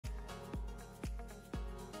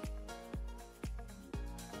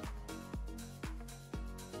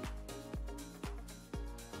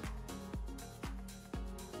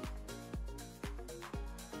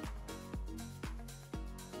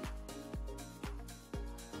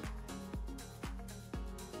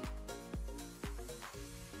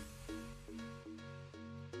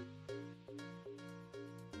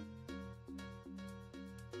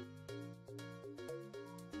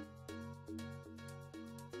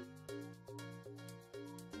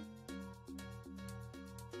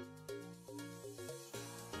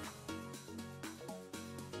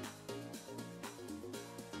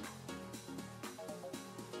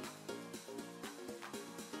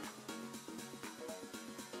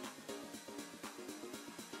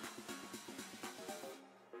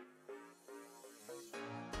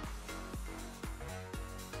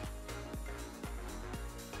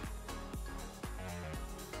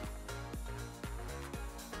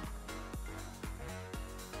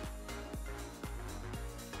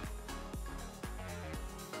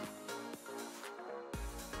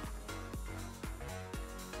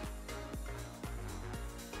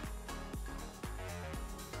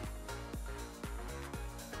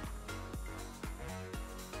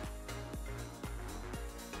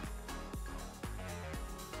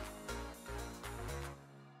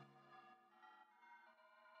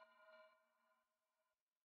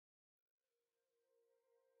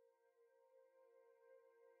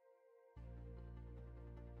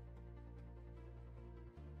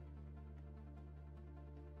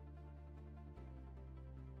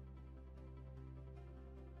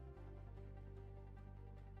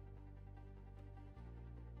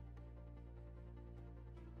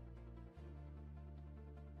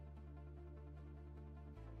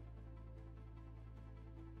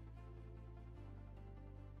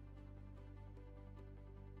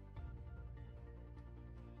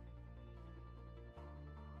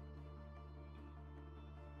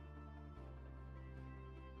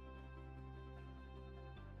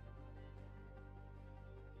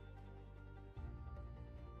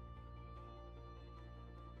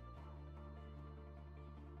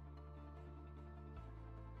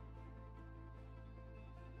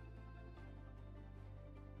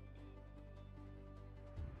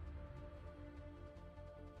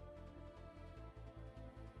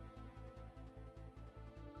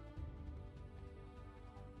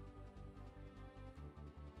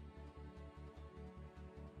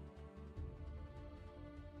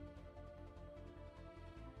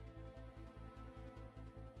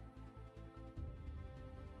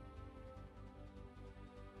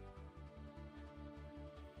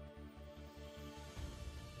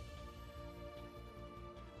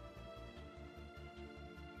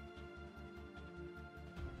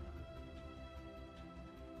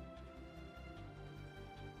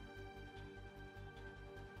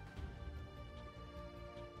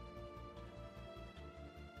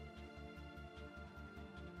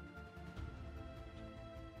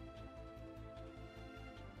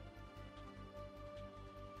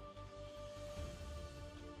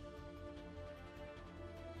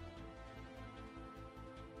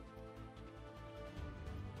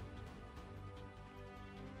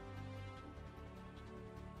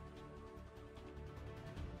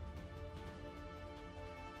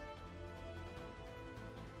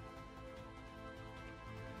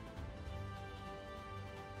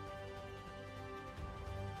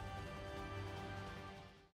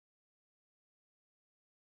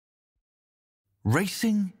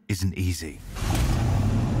Racing isn't easy,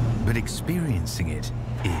 but experiencing it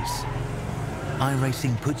is.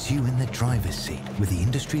 iRacing puts you in the driver's seat with the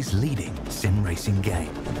industry's leading sim racing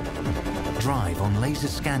game. Drive on laser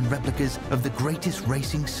scan replicas of the greatest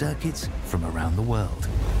racing circuits from around the world.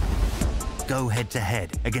 Go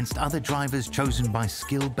head-to-head against other drivers chosen by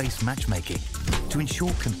skill-based matchmaking to ensure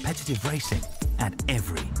competitive racing at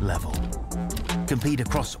every level. Compete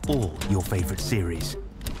across all your favorite series.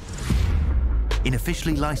 In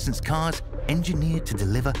officially licensed cars, engineered to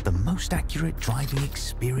deliver the most accurate driving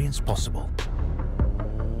experience possible.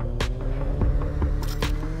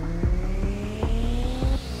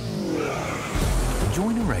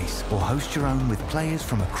 Join a race or host your own with players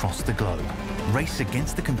from across the globe. Race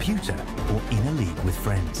against the computer or in a league with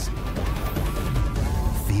friends.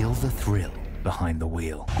 Feel the thrill behind the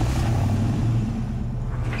wheel.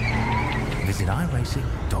 Visit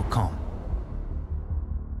iRacing.com.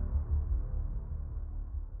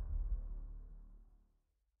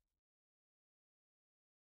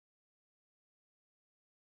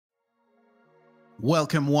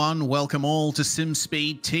 Welcome one, welcome all to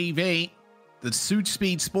Südspeed TV. The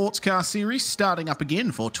Südspeed Sportscar Series starting up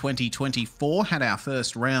again for 2024. Had our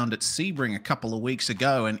first round at Sebring a couple of weeks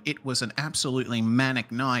ago, and it was an absolutely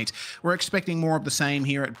manic night. We're expecting more of the same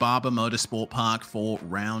here at Barber Motorsport Park for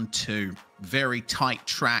round 2. Very tight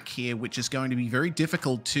track here, which is going to be very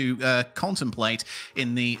difficult to contemplate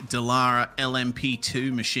in the Dallara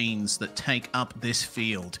LMP2 machines that take up this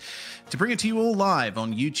field. To bring it to you all live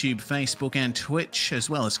on YouTube, Facebook and Twitch, as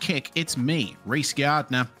well as Kick, it's me, Reese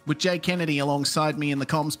Gardner, with Jay Kennedy alongside me in the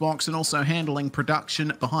comms box and also handling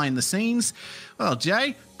production behind the scenes. Well,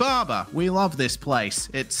 Jay, Barber, we love this place.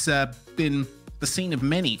 It's been the scene of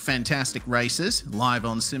many fantastic races live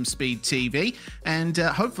on Südspeed TV, and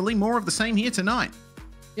hopefully more of the same here tonight.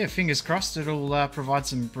 Yeah, fingers crossed it'll provide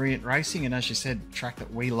some brilliant racing, and as you said, track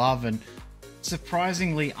that we love and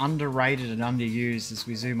surprisingly underrated and underused as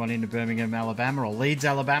we zoom on into Birmingham, Alabama, or Leeds,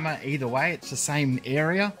 Alabama. Either way, it's the same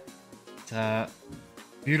area. It's a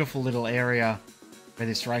beautiful little area where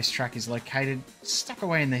this racetrack is located, stuck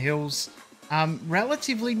away in the hills.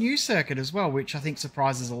 Relatively new circuit as well, which I think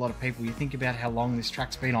surprises a lot of people. You think about how long this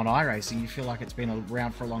track's been on iRacing, you feel like it's been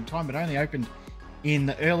around for a long time, but only opened in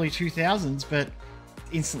the early 2000s, but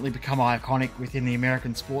instantly become iconic within the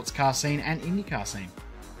American sports car scene and IndyCar scene.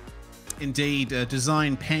 Indeed, a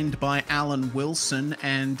design penned by Alan Wilson,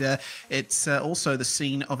 and it's also the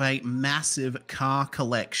scene of a massive car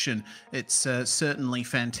collection. It's certainly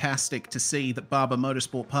fantastic to see that Barber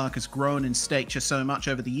Motorsport Park has grown in stature so much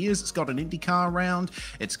over the years. It's got an IndyCar round,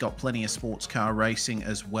 it's got plenty of sports car racing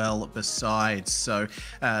as well besides. So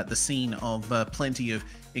the scene of plenty of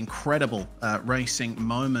incredible racing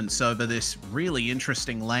moments over this really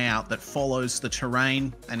interesting layout that follows the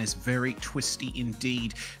terrain and is very twisty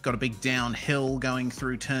indeed. Got a big downhill going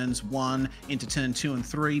through turns 1 into turn 2 and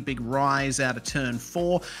 3, big rise out of turn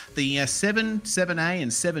 4. The 7A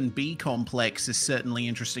and 7B complex is certainly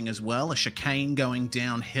interesting as well. A chicane going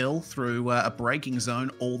downhill through a braking zone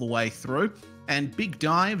all the way through. And big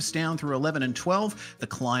dives down through 11 and 12, the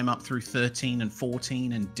climb up through 13 and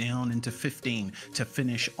 14 and down into 15 to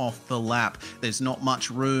finish off the lap. There's not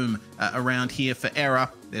much room around here for error.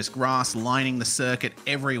 There's grass lining the circuit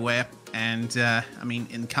everywhere. And I mean,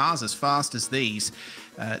 in cars as fast as these,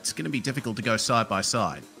 it's going to be difficult to go side by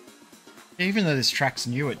side. Even though this track's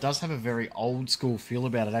new, it does have a very old school feel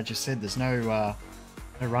about it. As you said, there's no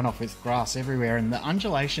runoff with grass everywhere, and the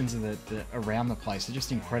undulations of around the place are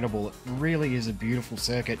just incredible. It really is a beautiful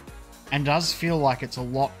circuit and does feel like it's a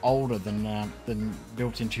lot older than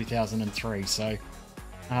built in 2003. So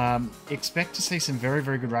expect to see some very,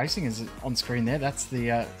 very good racing as on screen there. That's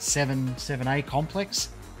the 7A complex.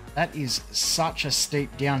 That is such a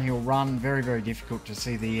steep downhill run, very, very difficult to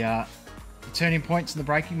see the turning points and the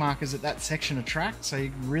braking markers at that section of track. So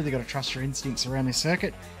you really got to trust your instincts around this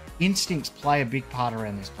circuit. Instincts play a big part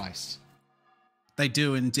around this place. They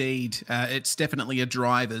do indeed. It's definitely a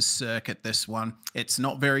driver's circuit, this one. It's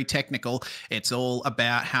not very technical. It's all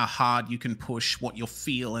about how hard you can push what your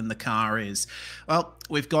feel in the car is. Well,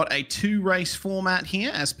 we've got a 2-race format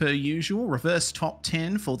here, as per usual. Reverse top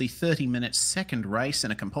 10 for the 30-minute second race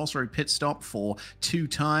and a compulsory pit stop for 2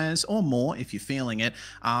 tyres or more, if you're feeling it,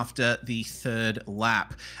 after the 3rd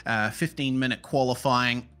lap. 15-minute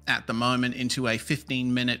qualifying at the moment into a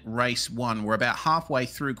 15-minute race 1. We're about halfway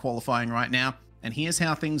through qualifying right now. And here's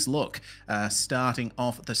how things look starting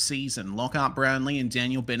off the season. Lockhart Brownlee and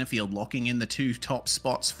Daniel Benefield locking in the 2 top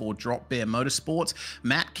spots for Drop Bear Motorsports.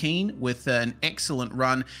 Matt Keane with an excellent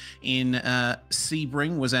run in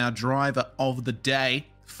Sebring was our driver of the day.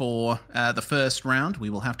 for the first round. We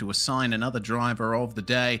will have to assign another driver of the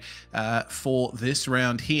day for this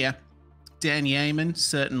round here. Dan Yeaman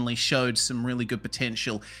certainly showed some really good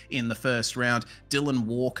potential in the first round. Dylan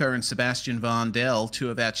Walker and Sebastian Vandel, two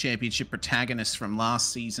of our championship protagonists from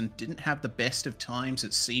last season, didn't have the best of times at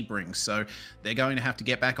Sebring, so they're going to have to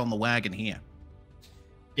get back on the wagon here.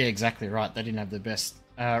 Yeah, exactly right. They didn't have the best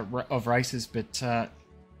of races, but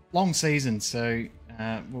long season, so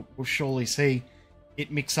we'll surely see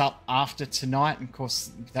it mix up after tonight. And of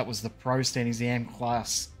course, that was the pro standings, the AM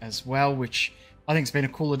class as well, which I think it's been a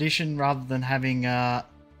cool addition. Rather than having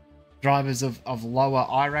drivers of lower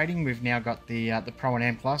I rating, we've now got the Pro and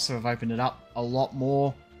Am class, so we've opened it up a lot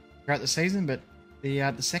more throughout the season. But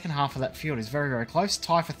the second half of that field is very, very close.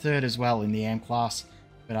 Tie for third as well in the Am class,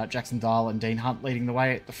 but Jackson Dial and Dean Hunt leading the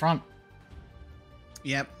way at the front.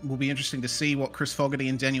 Yep, will be interesting to see what Chris Fogarty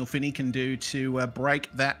and Daniel Finney can do to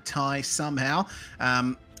break that tie somehow.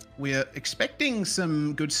 We're expecting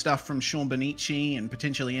some good stuff from Sean Benici and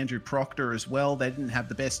potentially Andrew Proctor as well. They didn't have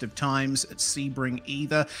the best of times at Sebring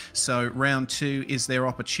either. So round 2 is their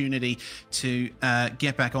opportunity to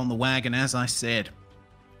get back on the wagon, as I said.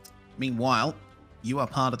 Meanwhile, you are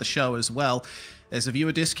part of the show as well. There's a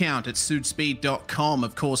viewer discount at Südspeed.com.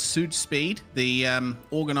 Of course, Südspeed, the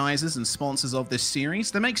organisers and sponsors of this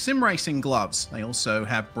series, they make sim racing gloves. They also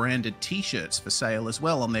have branded t-shirts for sale as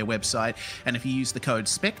well on their website. And if you use the code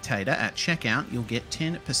SPECTATOR at checkout, you'll get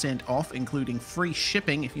 10% off, including free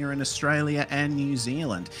shipping if you're in Australia and New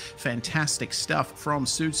Zealand. Fantastic stuff from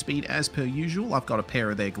Südspeed as per usual. I've got a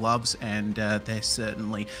pair of their gloves, and they're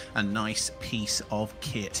certainly a nice piece of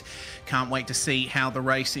kit. Can't wait to see how the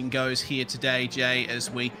racing goes here today, Jay,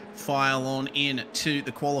 as we file on in to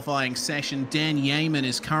the qualifying session. Dan Yeaman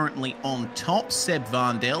is currently on top. Seb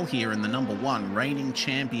Vandel here in the number 1 reigning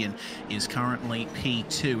champion is currently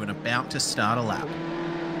P2 and about to start a lap.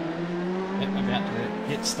 About to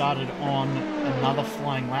get started on another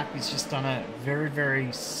flying lap. He's just done a very, very,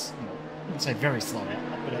 I wouldn't say very slow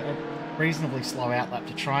outlap, but a reasonably slow outlap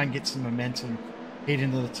to try and get some momentum, heat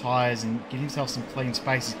into the tyres and get himself some clean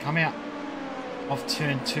space. He's come out of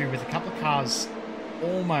turn 2 with a couple of cars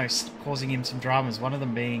almost causing him some dramas, one of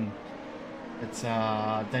them being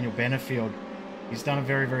Daniel Benefield. He's done a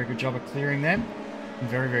very, very good job of clearing them, and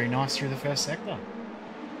very, very nice through the first sector.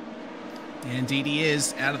 Indeed he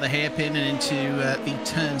is, out of the hairpin and into the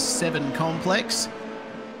turn 7 complex.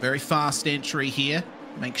 Very fast entry here.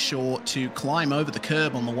 Make sure to climb over the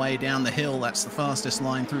curb on the way down the hill. That's the fastest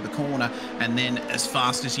line through the corner. And then as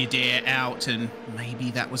fast as you dare out. And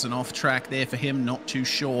maybe that was an off track there for him. Not too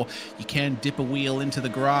sure. You can dip a wheel into the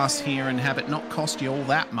grass here and have it not cost you all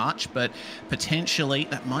that much. But potentially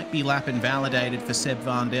that might be lap invalidated for Seb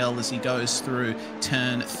Vandel as he goes through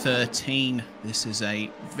turn 13. This is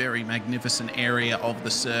a very magnificent area of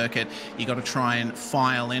the circuit. You got to try and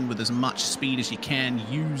file in with as much speed as you can.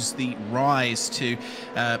 Use the rise to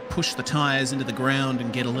push the tyres into the ground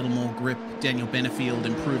and get a little more grip. Daniel Benefield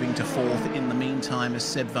improving to 4th in the meantime as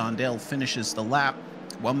Seb Vandel finishes the lap.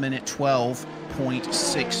 1 minute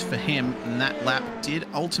 12.6 for him, and that lap did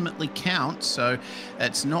ultimately count, so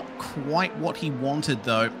it's not quite what he wanted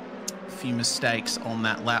though. Few mistakes on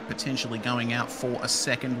that lap, potentially going out for a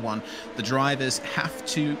second one. The drivers have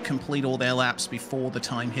to complete all their laps before the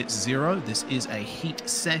time hits 0. This is a heat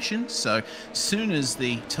session, so soon as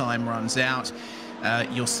the time runs out,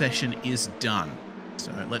 your session is done.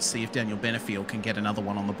 So let's see if Daniel Benefield can get another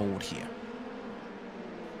one on the board here.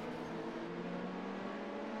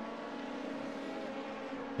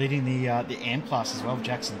 Leading the AM class as well,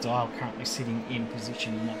 Jackson Dial currently sitting in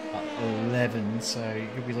position number 11, so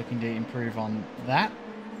he'll be looking to improve on that.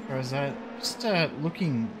 Whereas just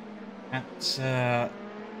looking at a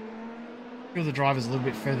few of the drivers a little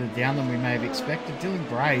bit further down than we may have expected. Dylan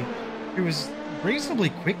Gray, who was reasonably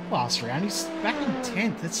quick last round, he's back in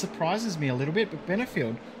 10th. That surprises me a little bit, but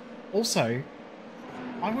Benefield also,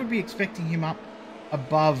 I would be expecting him up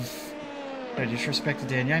above, no disrespect to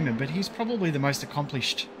Dan Yeaman, but he's probably the most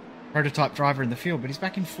accomplished prototype driver in the field, but he's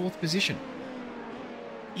back in 4th position.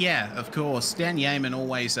 Yeah, of course. Dan Yeaman,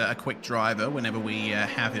 always a quick driver whenever we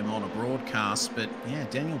have him on a broadcast. But yeah,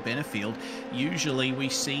 Daniel Benefield, usually we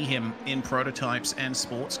see him in prototypes and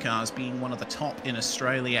sports cars being one of the top in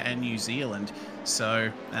Australia and New Zealand. So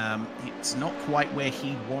it's not quite where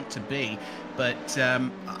he'd want to be. But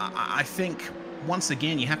I think, once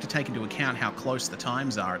again, you have to take into account how close the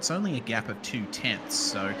times are. It's only a gap of 0.2.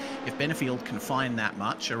 So if Benefield can find that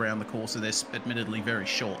much around the course of this admittedly very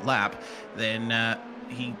short lap, then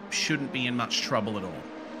he shouldn't be in much trouble at all.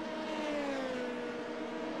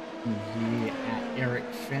 here at Eric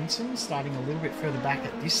Fenson, starting a little bit further back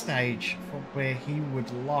at this stage from where he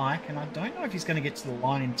would like, and I don't know if he's going to get to the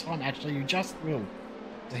line in time. Actually, you just will.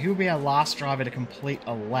 So he'll be our last driver to complete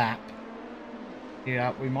a lap.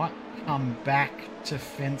 Yeah, we might come back to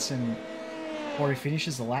Fenson before he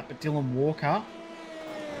finishes the lap, but Dylan Walker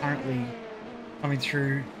currently coming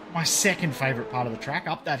through my second favourite part of the track,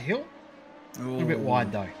 up that hill. A little bit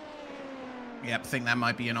wide though. Yep, I think that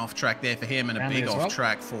might be an off track there for him, and Brownlee a big as off well.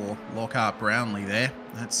 track for Lockhart Brownlee there.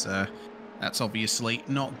 That's obviously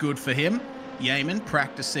not good for him. Yeaman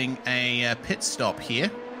practicing a pit stop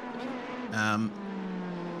here.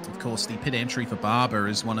 Of course, the pit entry for Barber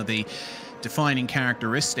is one of the defining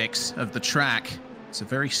characteristics of the track. It's a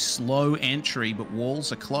very slow entry, but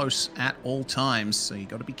walls are close at all times, so you've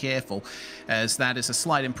got to be careful, as that is a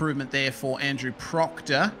slight improvement there for Andrew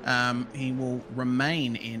Proctor. He will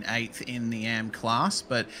remain in 8th in the AM class,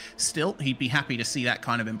 but still, he'd be happy to see that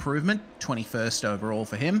kind of improvement. 21st overall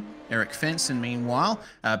for him. Eric Fenson, meanwhile,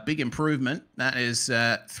 a big improvement. That is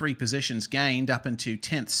 3 positions gained up into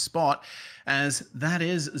 10th spot, as that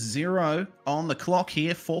is 0 on the clock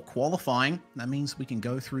here for qualifying. That means we can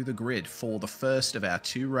go through the grid for the first of our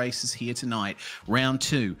 2 races here tonight. Round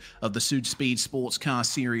 2 of the Südspeed Sportscar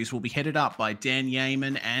Series will be headed up by Dan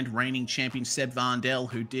Yeaman and reigning champion Seb Vandel,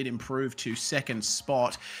 who did improve to 2nd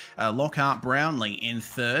spot. Lockhart Brownlee in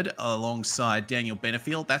 3rd alongside Daniel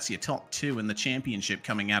Benefield. That's your top 2 in the championship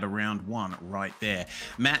coming out of round 1 right there.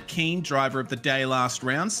 Matt Keane, driver of the day last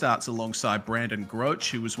round, starts alongside Brandon Groach,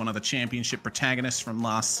 who was one of the championship protagonists from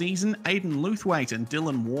last season. Aidan Luthwaite and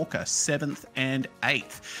Dylan Walker 7th and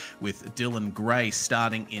 8th, with Dylan Gray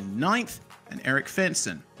starting in 9th, and Eric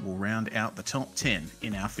Fenson will round out the top 10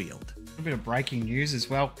 in our field. A little bit of breaking news as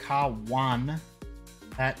well. Car 1,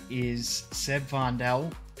 that is Seb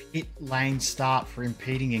Vandel, pit lane start for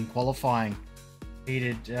impeding in qualifying.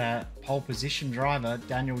 Impeded pole position driver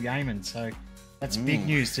Daniel Yeaman, so that's big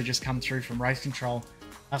news to just come through from race control.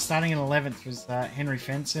 Starting in 11th was Henry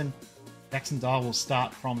Fenson. Jackson Dyer will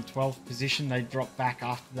start from 12th position. They drop back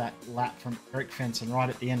after that lap from Eric Fenson right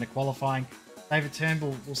at the end of qualifying. David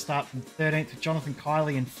Turnbull will start from 13th with Jonathan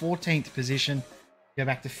Kiley in 14th position. Go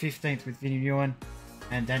back to 15th with Vinnie Nguyen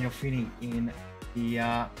and Daniel Finney in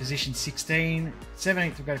the position 16.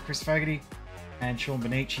 17th will go to Chris Fogarty and Sean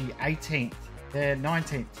Benici. 18th there,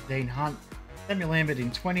 19th Dean Hunt. Samuel Lambert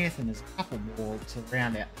in 20th, and there's a couple more to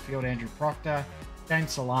round out the field. Andrew Proctor,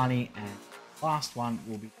 James Solani, and the last one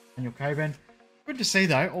will be Daniel Coburn. Good to see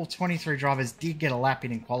though, all 23 drivers did get a lap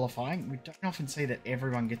in qualifying. We don't often see that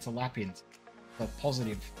everyone gets a lap in. So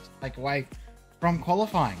positive to take away from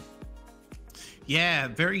qualifying. Yeah,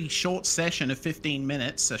 very short session of 15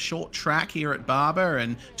 minutes, a short track here at Barber,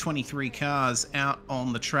 and 23 cars out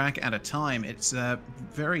on the track at a time. It's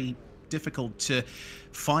very difficult to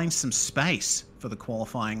find some space for the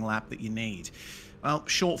qualifying lap that you need. Well,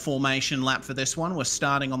 short formation lap for this one. We're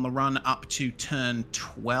starting on the run up to turn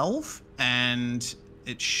 12, and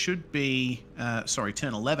it should be,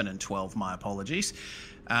 turn 11 and 12, my apologies.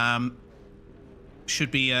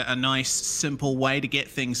 Should be a nice, simple way to get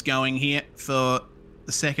things going here for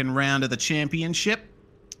the second round of the championship.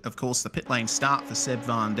 Of course, the pit lane start for Seb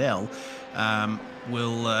Vandel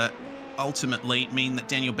will ultimately mean that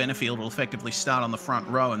Daniel Benefield will effectively start on the front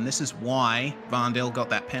row, and this is why Vandel got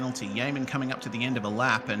that penalty. Yeaman coming up to the end of a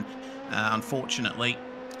lap, and unfortunately,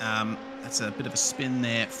 that's a bit of a spin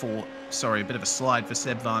there for, a bit of a slide for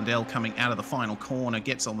Seb Vandel coming out of the final corner,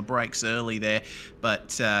 gets on the brakes early there,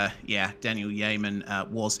 but yeah, Daniel Yeaman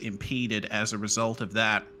was impeded as a result of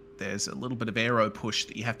that. There's a little bit of aero push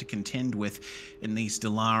that you have to contend with in these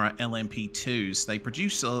Dallara LMP2s. They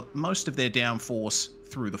produce most of their downforce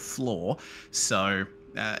through the floor, so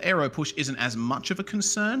aero push isn't as much of a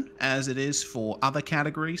concern as it is for other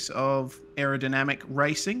categories of aerodynamic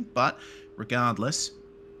racing, but regardless,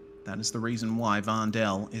 that is the reason why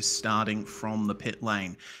Vandel is starting from the pit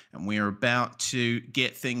lane. And we're about to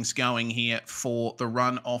get things going here for the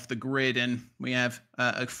run off the grid. And we have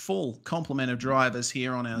a full complement of drivers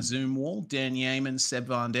here on our Zoom wall. Dan Yeaman, Seb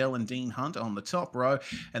Vandel, and Dean Hunt on the top row.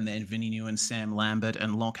 And then Vinnie Nguyen, Sam Lambert,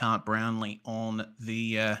 and Lockhart Brownlee on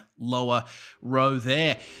the lower row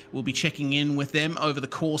there. We'll be checking in with them over the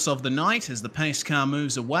course of the night as the pace car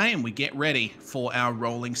moves away and we get ready for our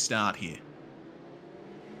rolling start here.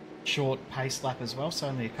 Short pace lap as well, so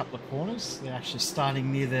only a couple of corners. They're actually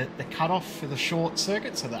starting near the cutoff for the short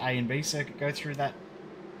circuit, so the A and B circuit go through that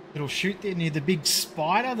little chute there near the big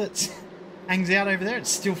spider that hangs out over there. It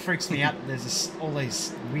still freaks me out. There's all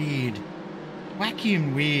these weird, wacky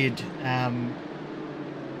and weird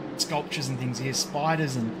sculptures and things here,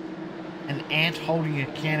 spiders and an ant holding a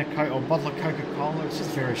can of Coke or bottle of Coca-Cola. It's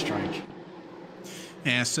just very strange.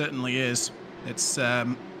 Yeah, certainly is. It's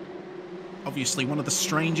obviously one of the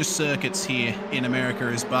strangest circuits here in America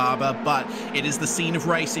is Barber, but it is the scene of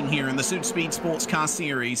racing here in the Südspeed Sportscar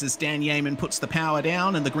Series as Dan Yeaman puts the power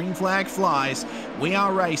down and the green flag flies. We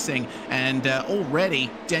are racing, and already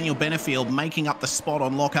Daniel Benefield making up the spot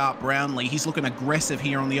on Lockhart Brownlee. He's looking aggressive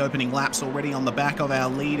here on the opening laps, already on the back of our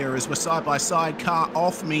leader as we're side by side. Car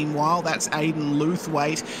off, meanwhile, that's Aidan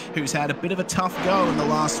Luthwaite, who's had a bit of a tough go in the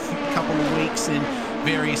last couple of weeks in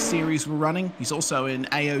various series we're running. He's also in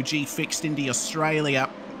AOG Fixed Indy Australia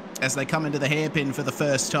as they come into the hairpin for the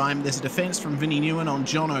first time. There's a defence from Vinnie Newen on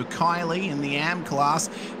John O'Kiely in the AM class.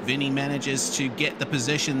 Vinnie manages to get the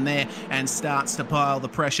position there and starts to pile the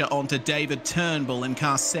pressure onto David Turnbull in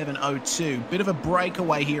car 702. Bit of a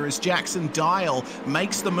breakaway here as Jackson Dial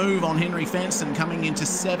makes the move on Henry Fenson coming into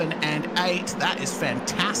 7 and 8. That is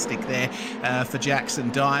fantastic there for Jackson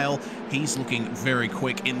Dial. He's looking very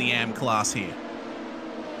quick in the AM class here.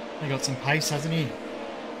 He got some pace, hasn't he?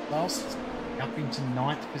 Last up into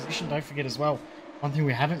 9th position. Don't forget as well, one thing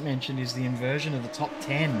we haven't mentioned is the inversion of the top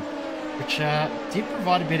 10, which did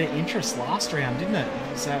provide a bit of interest last round, didn't it?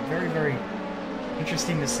 It was very, very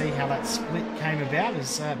interesting to see how that split came about.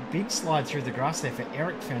 There's a big slide through the grass there for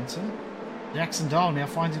Eric Fenson. Jackson Dial now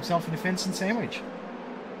finds himself in a Fenson sandwich.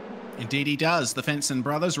 Indeed he does. The Fenson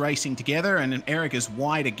brothers racing together, and Eric is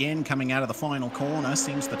wide again coming out of the final corner.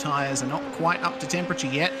 Seems the tyres are not quite up to temperature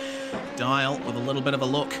yet. Dial with a little bit of a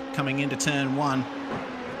look coming into turn 1.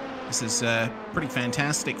 This is pretty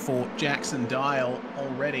fantastic for Jackson Dial,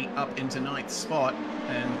 already up into 9th spot,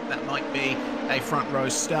 and that might be a front row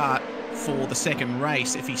start for the second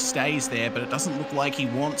race if he stays there, but it doesn't look like he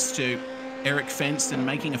wants to. Eric Fenson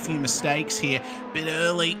making a few mistakes here, bit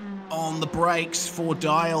early on the brakes for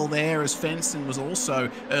Dial there, as Fenson was also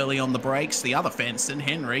early on the brakes. The other Fenson,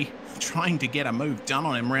 Henry, trying to get a move done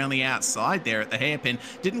on him around the outside there at the hairpin.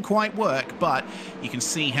 Didn't quite work, but you can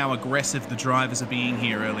see how aggressive the drivers are being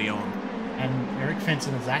here early on. And Eric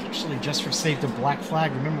Fenson has actually just received a black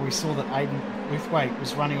flag. Remember, we saw that Aidan Luthwaite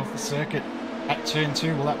was running off the circuit at turn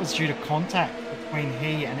 2. Well, that was due to contact between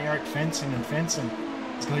he and Eric Fenson, and Fenson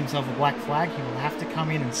has got himself a black flag. He will have to come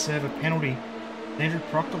in and serve a penalty. Andrew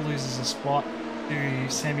Proctor loses a spot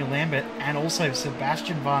to Samuel Lambert, and also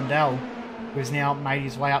Sebastian Vandal, who has now made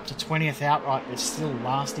his way up to 20th outright, but still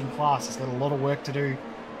last in class. He's got a lot of work to do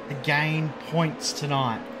to gain points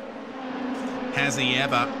tonight. Has he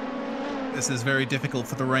ever? This is very difficult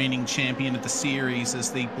for the reigning champion of the series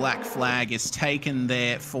as the black flag is taken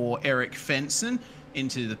there for Eric Fenson.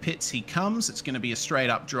 Into the pits he comes. It's going to be a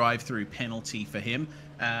straight-up drive-through penalty for him.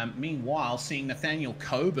 Meanwhile, seeing Nathaniel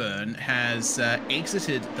Coburn has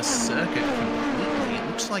exited the circuit completely. It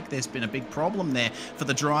looks like there's been a big problem there for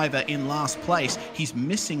the driver in last place. He's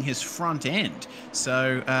missing his front end.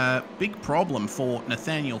 So, big problem for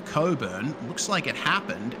Nathaniel Coburn. Looks like it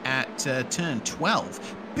happened at turn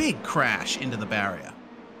 12. Big crash into the barrier.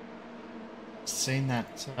 Seen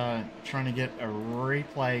that, trying to get a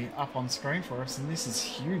replay up on screen for us, and this is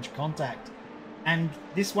huge contact. And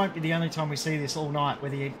this won't be the only time we see this all night,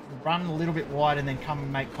 whether you run a little bit wide and then come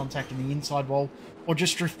and make contact in the inside wall, or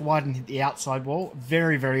just drift wide and hit the outside wall.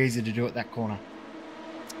 Very, very easy to do at that corner.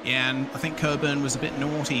 Yeah, and I think Coburn was a bit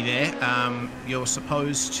naughty there. You're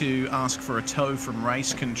supposed to ask for a tow from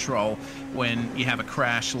race control when you have a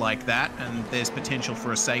crash like that, and there's potential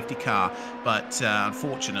for a safety car. But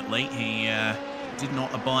unfortunately, he did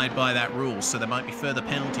not abide by that rule, so there might be further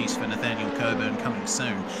penalties for Nathaniel Coburn coming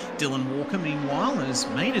soon. Dylan Walker, meanwhile, has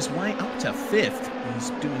made his way up to 5th.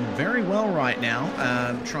 He's doing very well right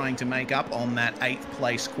now, trying to make up on that 8th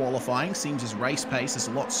place qualifying. Seems his race pace is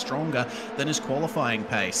a lot stronger than his qualifying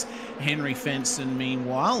pace. Henry Fenson,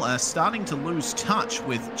 meanwhile, starting to lose touch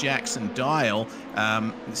with Jackson Dial.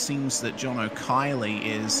 It seems that John O'Kiely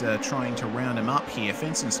is trying to round him up here.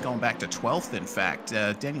 Fenson's gone back to 12th, in fact.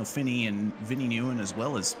 Daniel Finney and Vinnie Newen, as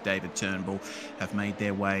well as David Turnbull, have made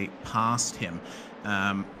their way past him.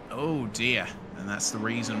 Oh dear, and that's the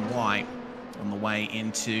reason why on the way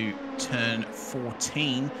into turn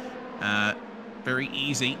 14, very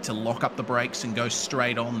easy to lock up the brakes and go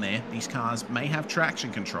straight on there. These cars may have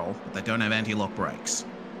traction control, but they don't have anti-lock brakes.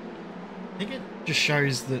 I think it just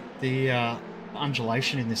shows that the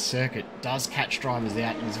undulation in this circuit does catch drivers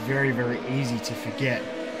out, and it's very, very easy to forget.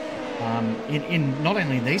 In not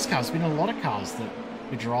only these cars, but in a lot of cars that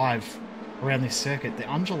you drive around this circuit, the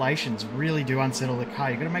undulations really do unsettle the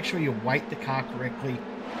car. You've got to make sure you weight the car correctly.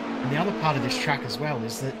 And the other part of this track as well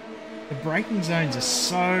is that the braking zones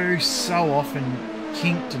are so often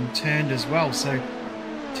kinked and turned as well. So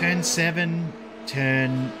turn 7,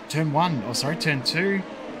 turn 1, or sorry, turn 2,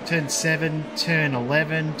 turn 7, turn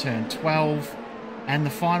 11, turn 12, and the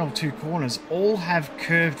final 2 corners all have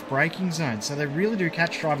curved braking zones, so they really do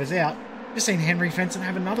catch drivers out. Just seen Henry Fenton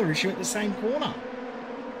have another issue at the same corner.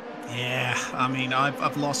 Yeah, I mean,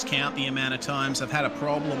 I've lost count the amount of times I've had a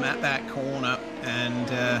problem at that corner, and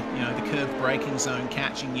you know, the curved braking zone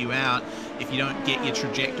catching you out. If you don't get your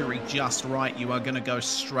trajectory just right, you are going to go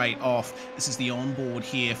straight off. This is the onboard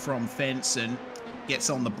here from Fenton. Gets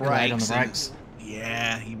on the brakes.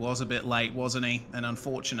 Yeah, he was a bit late, wasn't he? And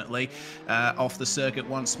unfortunately, off the circuit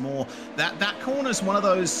once more. That corner's one of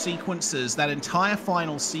those sequences, that entire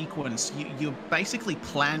final sequence, you're basically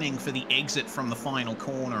planning for the exit from the final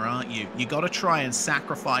corner, aren't you? You got to try and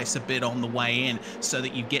sacrifice a bit on the way in so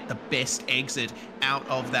that you get the best exit out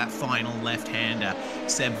of that final left-hander.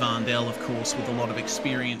 Seb Vandel, of course, with a lot of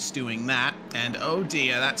experience doing that. And oh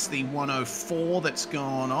dear, that's the 104 that's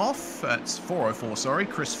gone off. It's 404, sorry,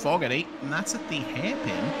 Chris Fogarty. And that's at the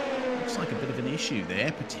hairpin. Looks like a bit of an issue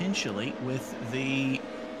there, potentially, with the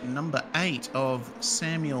number 8 of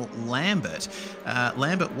Samuel Lambert.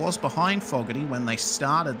 Lambert was behind Fogarty when they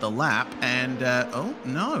started the lap, and oh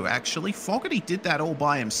no, actually Fogarty did that all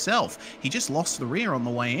by himself. He just lost the rear on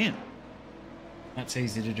the way in. That's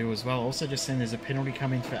easy to do as well. Also just seen there's a penalty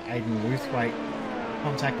coming for Aidan Luthwaite.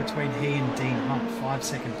 Contact between he and Dean Hunt.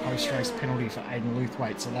 5-second post-race penalty for Aidan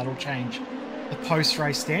Luthwaite, so that'll change the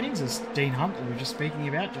post-race standings, as Dean Hunt, that we were just speaking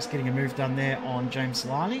about, just getting a move done there on James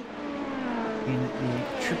Solani in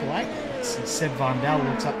the Triple Eight. So Seb Vandel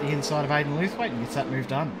looks up the inside of Aidan Luthwaite and gets that move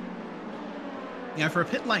done. You know, for a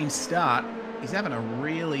pit lane start, he's having a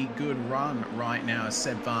really good run right now as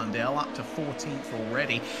Seb Vandel, up to 14th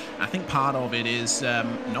already. I think part of it is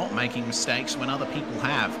not making mistakes when other people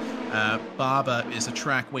have. Barber is a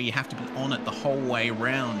track where you have to be on it the whole way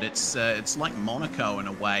around. It's like Monaco in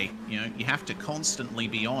a way. You know, you have to constantly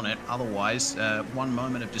be on it. Otherwise, one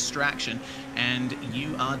moment of distraction and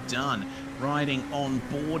you are done. Riding on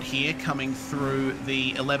board here, coming through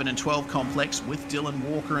the 11 and 12 complex with Dylan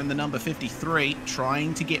Walker in the number 53,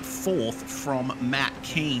 trying to get 4th from Matt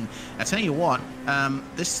Keane. I tell you what,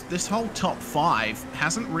 this whole top 5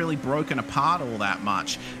 hasn't really broken apart all that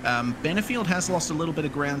much. Benefield has lost a little bit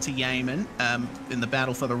of ground to Yeaman in the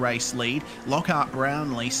battle for the race lead. Lockhart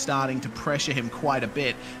Brownlee starting to pressure him quite a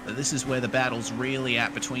bit. This is where the battle's really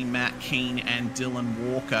at between Matt Keane and Dylan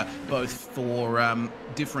Walker, both for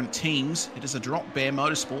different teams. It is a drop bear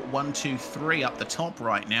motorsport 1, 2, 3 up the top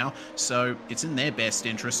right now, so it's in their best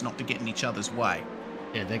interest not to get in each other's way.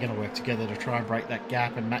 Yeah, they're going to work together to try and break that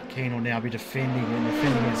gap, and Matt Keane will now be defending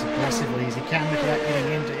as aggressively as he can without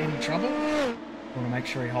getting into any trouble. Want to make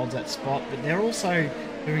sure he holds that spot, but they're also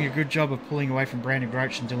doing a good job of pulling away from Brandon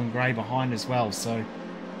Groach and Dylan Gray behind as well, so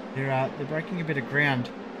they're breaking a bit of ground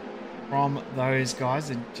from those guys,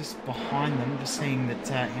 and just behind them, just seeing that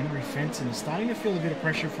Henry Fenton is starting to feel a bit of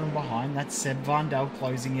pressure from behind. That's Seb Vandel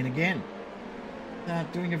closing in again.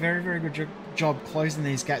 Doing a very, very good job closing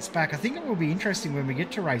these gaps back. I think it will be interesting when we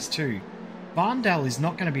get to race 2. Vandel is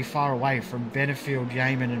not going to be far away from Benefield,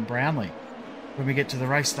 Yeaman and Brownlee when we get to the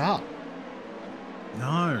race start.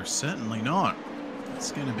 No, certainly not.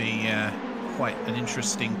 It's going to be quite an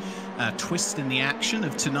interesting twist in the action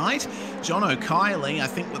of tonight. John O'Kiley, I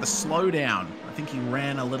think, with a slowdown. I think he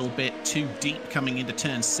ran a little bit too deep coming into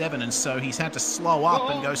turn 7, and so he's had to slow up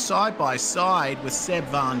and go side by side with Seb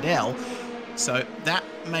Vandel. So that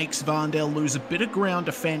makes Vandel lose a bit of ground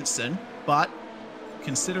to Fenton, but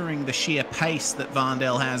considering the sheer pace that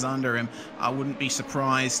Vandel has under him, I wouldn't be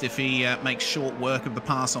surprised if he makes short work of the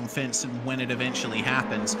pass on Fenton when it eventually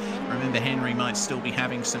happens. Remember, Henry might still be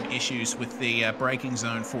having some issues with the braking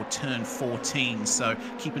zone for turn 14, so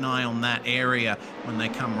keep an eye on that area when they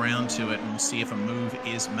come round to it, and we'll see if a move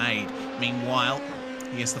is made. Meanwhile,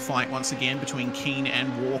 here's the fight once again between Keane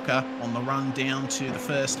and Walker on the run down to the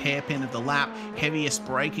first hairpin of the lap. Heaviest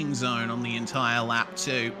braking zone on the entire lap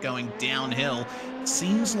too, going downhill. It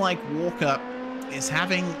seems like Walker is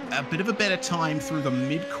having a bit of a better time through the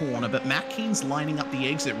mid-corner, but Matt Keane's lining up the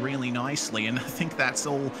exit really nicely, and I think that's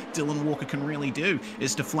all Dylan Walker can really do,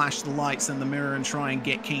 is to flash the lights in the mirror and try and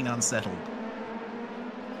get Keane unsettled.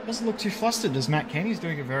 Doesn't look too flustered, does Matt Keane? He's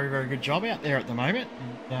doing a very, very good job out there at the moment.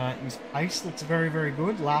 And, his pace looks very, very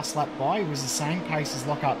good. Last lap by, he was the same pace as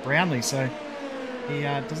Lockhart Brownlee, so he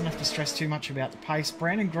doesn't have to stress too much about the pace.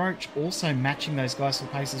 Brandon Groach also matching those guys for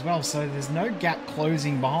pace as well, so there's no gap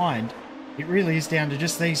closing behind. It really is down to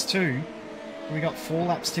just these two. We got 4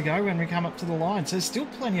 laps to go when we come up to the line, so there's still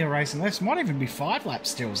plenty of racing left. Might even be 5 laps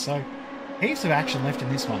still, so heaps of action left in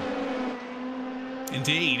this one.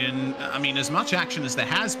 Indeed, and I mean, as much action as there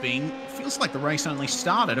has been, feels like the race only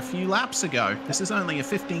started a few laps ago. This is only a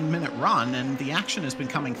 15-minute run, and the action has been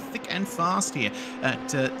coming thick and fast here at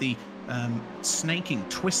the snaking,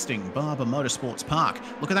 twisting Barber Motorsports Park.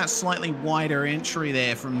 Look at that slightly wider entry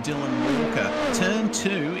there from Dylan Walker. Turn 2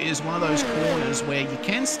 is one of those corners where you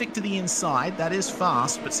can stick to the inside. That is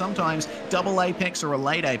fast, but sometimes double apex or a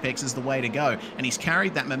late apex is the way to go. And he's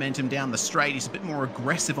carried that momentum down the straight. He's a bit more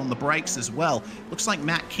aggressive on the brakes as well. Looks like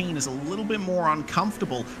Matt Keane is a little bit more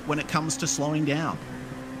uncomfortable when it comes to slowing down.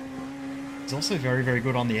 He's also very, very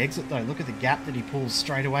good on the exit, though. Look at the gap that he pulls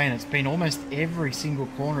straight away, and it's been almost every single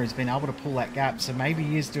corner he's been able to pull that gap, so maybe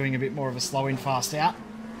he is doing a bit more of a slow in, fast out.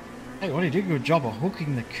 Hey, what, he did a good job of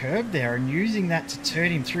hooking the curb there and using that to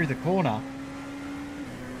turn him through the corner.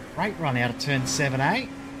 Great run out of turn 7A,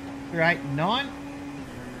 through 8 and 9.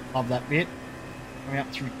 Love that bit. Coming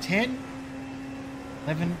up through 10,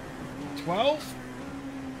 11, 12.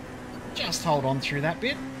 Just hold on through that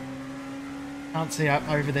bit. Can't see up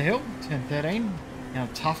over the hill, turn 13. Now,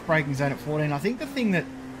 tough braking zone at 14. I think the thing that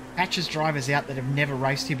catches drivers out that have never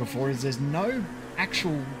raced here before is there's no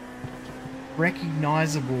actual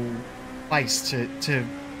recognisable place to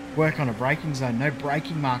work on a braking zone. No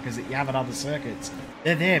braking markers that you have at other circuits.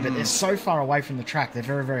 They're there, but they're so far away from the track, they're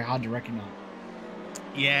very, very hard to recognise.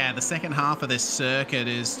 Yeah, the second half of this circuit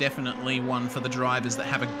is definitely one for the drivers that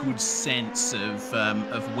have a good sense of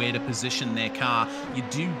where to position their car. You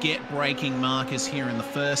do get braking markers here in the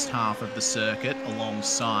first half of the circuit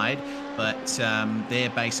alongside, but they're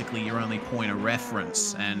basically your only point of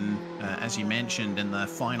reference. And as you mentioned in the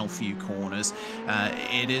final few corners,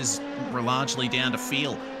 it is largely down to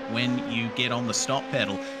feel when you get on the stop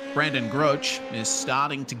pedal. Brandon Groch is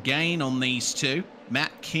starting to gain on these two.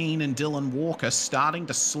 Matt Keane and Dylan Walker starting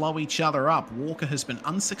to slow each other up. Walker has been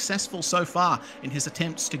unsuccessful so far in his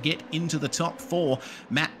attempts to get into the top 4.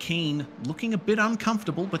 Matt Keane looking a bit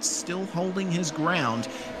uncomfortable, but still holding his ground,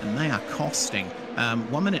 and they are costing.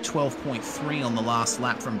 1 minute 12.3 on the last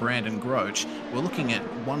lap from Brandon Groch. We're looking at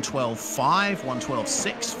 112.5,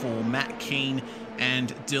 112.6 for Matt Keane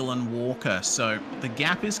and Dylan Walker. So the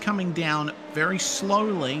gap is coming down very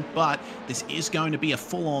slowly, but this is going to be a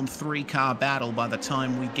full-on 3-car battle by the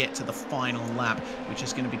time we get to the final lap, which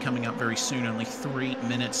is going to be coming up very soon. Only 3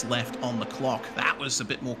 minutes left on the clock. That was a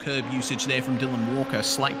bit more curb usage there from Dylan Walker.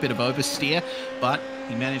 Slight bit of oversteer, but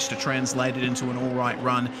he managed to translate it into an all-right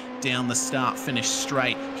run down the start-finish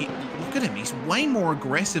straight. Look at him. He's way more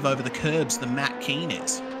aggressive over the curbs than Matt Keane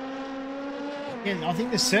is. Yeah, I think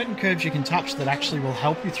there's certain curves you can touch that actually will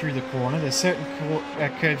help you through the corner. There's certain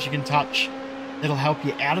curves you can touch that'll help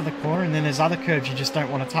you out of the corner, and then there's other curves you just don't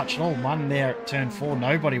want to touch at all. One there at turn 4,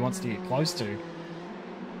 nobody wants to get close to.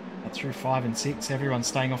 But through 5 and 6, everyone's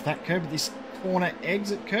staying off that curve. But this corner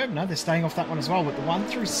exit curve, no, they're staying off that one as well. But the 1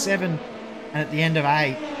 through 7 and at the end of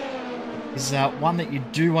 8 is one that you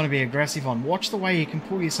do want to be aggressive on. Watch the way you can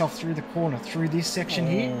pull yourself through the corner, through this section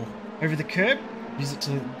here, over the curb. Use it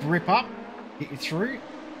to grip up, get you through.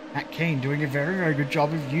 Matt Keane doing a very, very good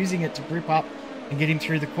job of using it to grip up and get him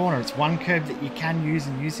through the corner. It's one curve that you can use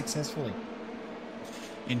and use successfully.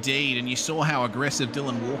 Indeed, and you saw how aggressive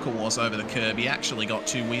Dylan Walker was over the curb. He actually got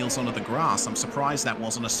 2 wheels onto the grass. I'm surprised that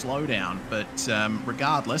wasn't a slowdown, but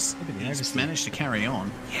regardless, he's managed to carry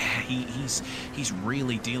on. Yeah, he's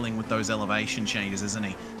really dealing with those elevation changes, isn't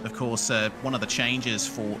he? Of course, one of the changes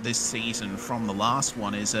for this season from the last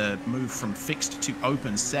one is a move from fixed to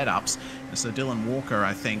open setups. So Dylan Walker,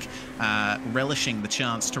 I think, relishing the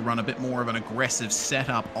chance to run a bit more of an aggressive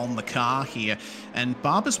setup on the car here. And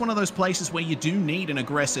Barber's one of those places where you do need an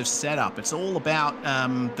aggressive setup. It's all about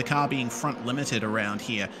the car being front limited around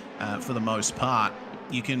here for the most part.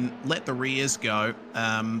 You can let the rears go,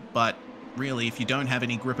 but really, if you don't have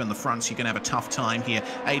any grip in the fronts, you're going to have a tough time here.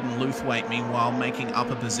 Aiden Luthwaite, meanwhile, making up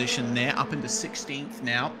a position there, up into 16th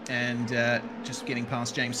now, and just getting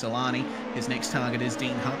past James Solani. His next target is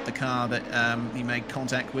Dean Hunt, the car that he made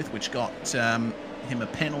contact with, which got him a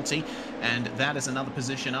penalty, and that is another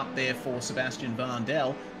position up there for Sebastian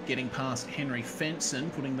Varndell, getting past Henry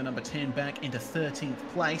Fenson, putting the number 10 back into 13th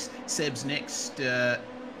place. Seb's next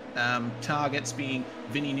targets being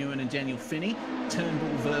Vinnie Newen and Daniel Finney.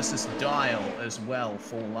 Turnbull versus Dial as well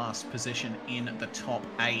for last position in the top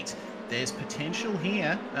 8. There's potential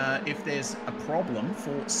here, if there's a problem,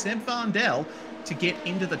 for Seb Varndell to get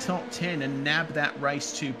into the top 10 and nab that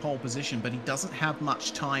race to pole position, but he doesn't have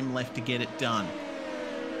much time left to get it done.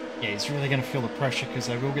 Yeah, he's really going to feel the pressure because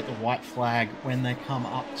they will get the white flag when they come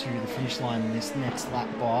up to the finish line in this next lap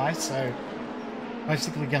by. So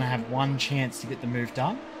basically going to have one chance to get the move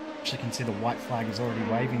done. Actually, you can see the white flag is already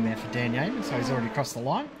waving there for Dan Yeaman, so he's already crossed the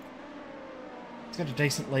line. He's got a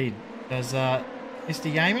decent lead. Does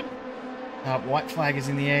Mr. Yeaman? White flag is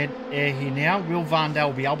in the air here now. Will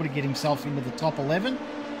Varndell be able to get himself into the top 11?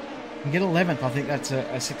 And get 11th, I think that's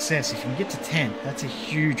a success. If you can get to 10th, that's a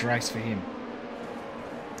huge race for him.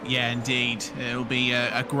 Yeah, indeed. It'll be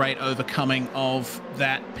a great overcoming of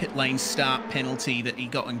that pit lane start penalty that he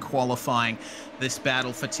got in qualifying. This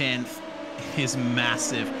battle for 10th is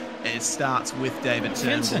massive. It starts with David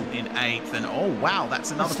Turnbull in 8th. And oh, wow, that's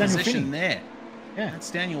another position there. Yeah. That's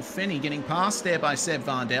Daniel Finney getting passed there by Seb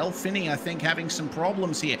Varndell. Finney, I think, having some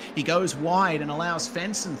problems here. He goes wide and allows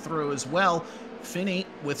Fenson through as well. Finney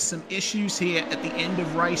with some issues here at the end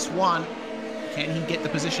of race 1. Can he get the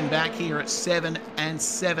position back here at 7 and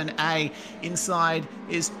 7A? Inside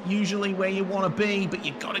is usually where you want to be, but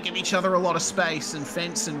you've got to give each other a lot of space, and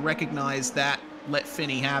Fenson recognised that, let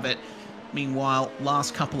Finney have it. Meanwhile,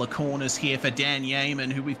 last couple of corners here for Dan Yeaman,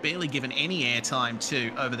 who we've barely given any airtime to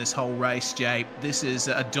over this whole race, Jay. This is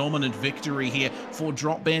a dominant victory here for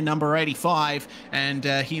drop bear number 85, and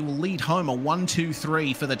he will lead home a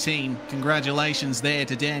 1-2-3 for the team. Congratulations there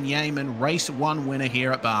to Dan Yeaman, race 1 winner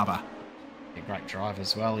here at Barber. A great drive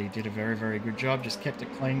as well. He did a very, very good job. Just kept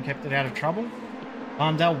it clean, kept it out of trouble.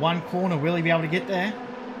 Varndell, one corner. Will he be able to get there?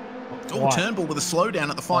 Oh, Turnbull with a slowdown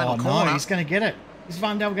at the final corner. No, he's going to get it. Is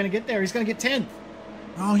Varndell going to get there? He's going to get 10th.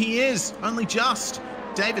 Oh, he is. Only just.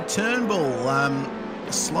 David Turnbull, a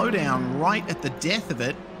slowdown right at the death of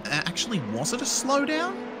it. Actually, was it a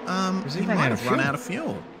slowdown? He might have run out of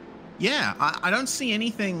fuel. Yeah, I don't see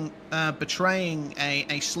anything betraying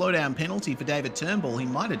a slowdown penalty for David Turnbull. He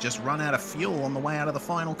might have just run out of fuel on the way out of the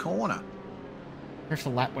final corner. If the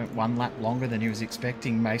lap went 1 lap longer than he was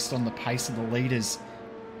expecting based on the pace of the leaders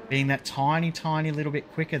being that tiny, tiny little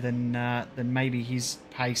bit quicker than maybe his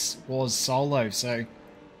pace was solo. So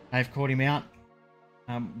they've caught him out.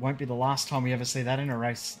 Won't be the last time we ever see that in a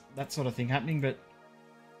race, that sort of thing happening. But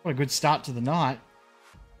what a good start to the night.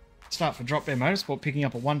 Start for Drop Bear Motorsport, picking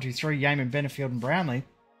up a 1-2-3, Yeaman, Benefield and Brownlee.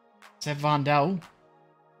 Seb Varndell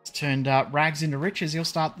has turned rags into riches. He'll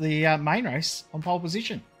start the main race on pole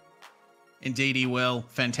position. Indeed he will.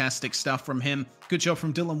 Fantastic stuff from him. Good job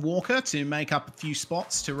from Dylan Walker to make up a few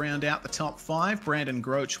spots to round out the top 5. Brandon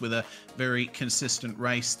Groach with a very consistent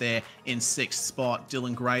race there in 6th spot.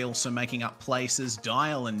 Dylan Gray also making up places.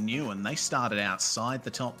 Dial and Newen, they started outside the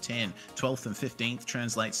top 10. 12th and 15th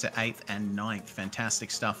translates to 8th and 9th. Fantastic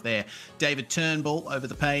stuff there. David Turnbull over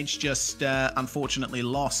the page just unfortunately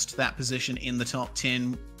lost that position in the top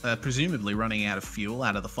 10, presumably running out of fuel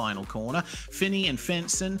out of the final corner. Finney and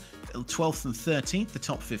Fenson, 12th and 13th. The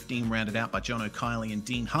top 15 rounded out by John O'Kiley and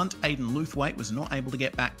Dean Hunt. Aidan Luthwaite was not able to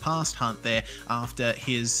get back past Hunt there after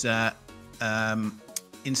his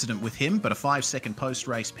incident with him, but a 5-second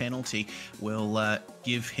post-race penalty will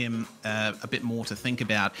give him a bit more to think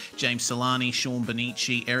about. James Solani, Sean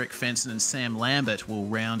Bonici, Eric Fenson and Sam Lambert will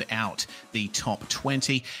round out the top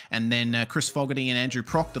 20. And then Chris Fogarty and Andrew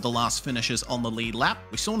Proctor, the last finishers on the lead lap.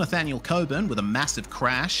 We saw Nathaniel Coburn with a massive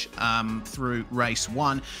crash through race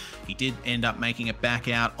 1. He did end up making it back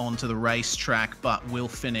out onto the racetrack, but will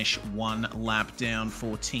finish 1 lap down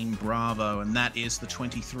for Team Bravo. And that is the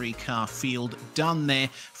 23-car field done there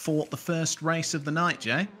for the first race of the night,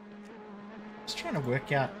 Jay. Just trying to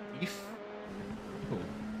work out if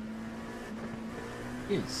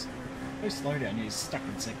is no slowdown. He's stuck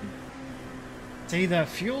in second. It's either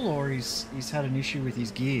fuel or he's had an issue with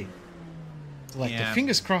his gear. Selector.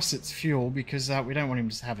 Fingers crossed it's fuel because we don't want him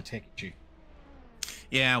to have a tech issue.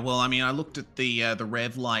 Yeah, well, I mean, I looked at the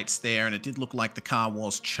rev lights there, and it did look like the car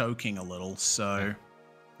was choking a little. So,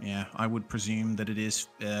 yeah, I would presume that it is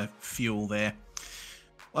fuel there.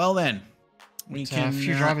 Well, then. We can a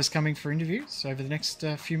few drivers coming for interviews over the next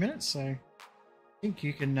few minutes, so I think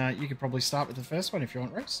you can probably start with the first one if you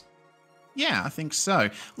want, Rex. Yeah, I think so.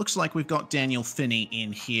 Looks like we've got Daniel Finney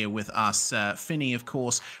in here with us. Finney, of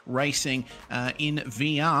course, racing in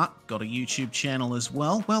VR. Got a YouTube channel as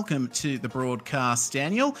well. Welcome to the broadcast,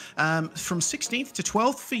 Daniel. From 16th to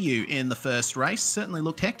 12th for you in the first race. Certainly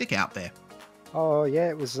looked hectic out there. Oh yeah,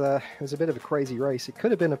 it was a bit of a crazy race. It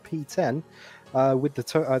could have been a P10 with the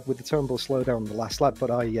Turnbull slowdown on the last lap, but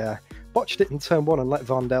I botched it in turn 1 and let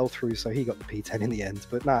Varndell through, so he got the P10 in the end.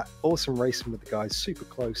 But awesome racing with the guys, super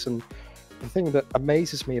close. And the thing that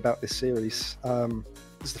amazes me about this series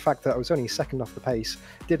is the fact that I was only second off the pace,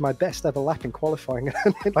 did my best ever lap in qualifying,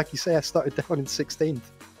 and like you say, I started down in 16th.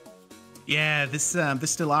 Yeah, this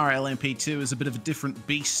Dallara LMP2 is a bit of a different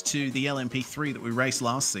beast to the LMP3 that we raced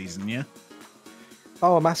last season, yeah?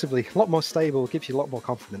 Oh, massively. A lot more stable, gives you a lot more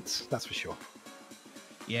confidence, that's for sure.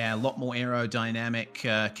 Yeah, a lot more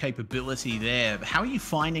aerodynamic capability there. How are you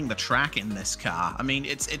finding the track in this car? I mean,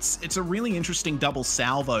 it's a really interesting double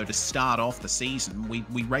salvo to start off the season.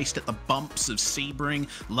 We raced at the bumps of Sebring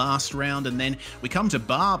last round, and then we come to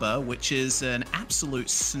Barber, which is an absolute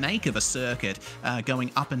snake of a circuit, going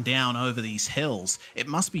up and down over these hills. It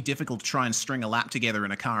must be difficult to try and string a lap together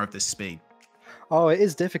in a car of this speed. Oh, it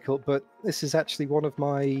is difficult, but this is actually one of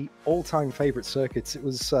my all-time favourite circuits. It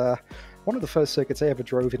was one of the first circuits I ever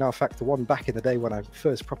drove in R-Factor 1 back in the day when I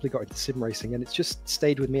first properly got into sim racing, and it's just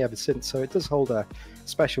stayed with me ever since. So it does hold a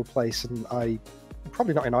special place, and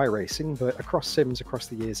probably not in iRacing, but across sims across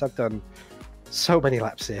the years, I've done so many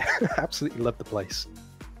laps here. Absolutely love the place.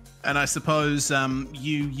 And I suppose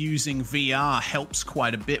you using VR helps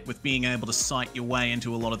quite a bit with being able to sight your way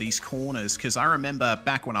into a lot of these corners, because I remember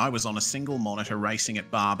back when I was on a single monitor racing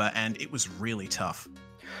at Barber, and it was really tough.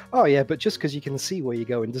 Oh yeah, but just because you can see where you're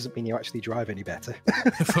going doesn't mean you actually drive any better.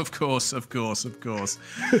 Of course.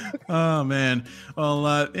 Oh man.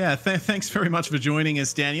 Well, yeah. Thanks very much for joining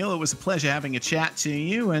us, Daniel. It was a pleasure having a chat to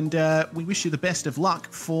you, and we wish you the best of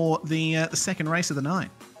luck for the second race of the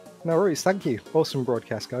night. No worries, thank you. Awesome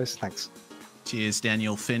broadcast, guys. Thanks. Cheers,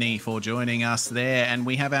 Daniel Finney, for joining us there. And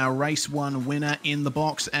we have our race one winner in the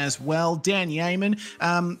box as well, Dan Yeaman.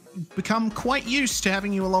 Become quite used to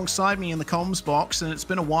having you alongside me in the comms box, and it's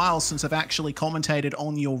been a while since I've actually commentated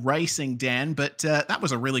on your racing, Dan, but that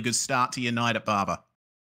was a really good start to your night at Barber.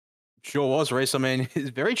 Sure was, Reese. I mean,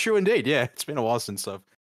 it's very true indeed. Yeah, it's been a while since I've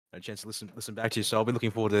had a chance to listen back to you, so I'll be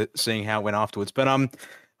looking forward to seeing how it went afterwards. But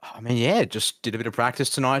I mean, yeah, just did a bit of practice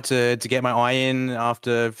tonight to get my eye in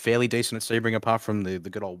after fairly decent at Sebring, apart from the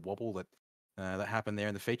good old wobble that happened there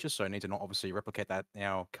in the features. So I need to not obviously replicate that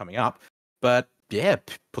now coming up. But yeah,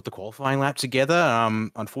 put the qualifying lap together.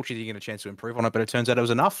 Unfortunately, didn't get a chance to improve on it, but it turns out it was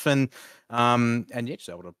enough. And yeah, just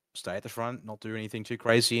able to stay at the front, not do anything too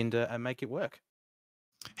crazy, and make it work.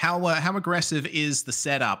 How aggressive is the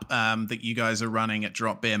setup that you guys are running at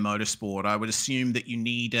Drop Bear Motorsport? I would assume that you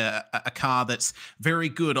need a car that's very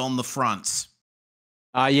good on the fronts.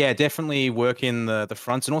 Yeah, definitely working the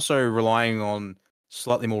fronts, and also relying on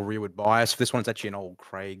slightly more rearward bias. This one's actually an old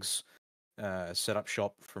Craig's setup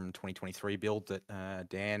shop from 2023 build that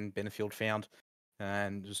Dan Benefield found,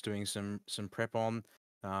 and just doing some prep on.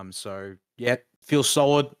 So yeah, feels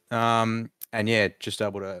solid. And yeah, just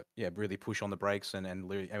able to really push on the brakes and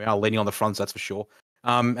leaning on the fronts, that's for sure.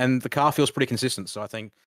 And the car feels pretty consistent. So I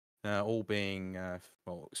think all being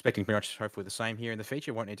expecting pretty much hopefully the same here in the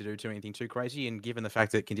feature. Won't need to do anything too crazy. And given the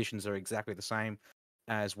fact that conditions are exactly the same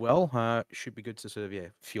as well, should be good to sort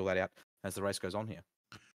of feel that out as the race goes on here.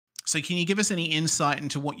 So can you give us any insight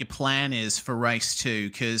into what your plan is for race 2?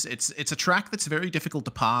 Because it's a track that's very difficult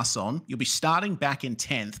to pass on. You'll be starting back in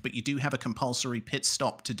 10th, but you do have a compulsory pit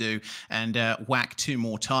stop to do and whack 2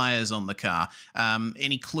 more tyres on the car.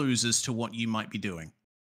 Any clues as to what you might be doing?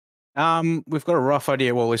 We've got a rough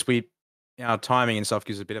idea. Well, at least our timing and stuff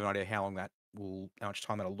gives us a bit of an idea how much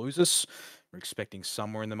time that'll lose us. We're expecting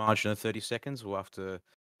somewhere in the margin of 30 seconds. We'll have to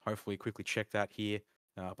hopefully quickly check that here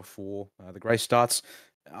before the race starts.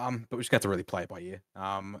 But we're just going to have to really play it by ear.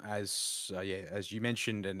 As you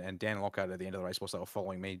mentioned, and Dan Lockhart at the end of the race, whilst they were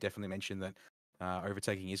following me, definitely mentioned that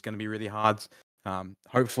overtaking is going to be really hard.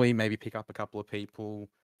 Hopefully, maybe pick up a couple of people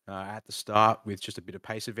at the start with just a bit of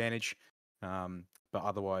pace advantage. But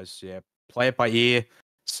otherwise, play it by ear,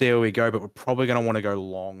 see how we go. But we're probably going to want to go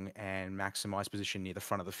long and maximize position near the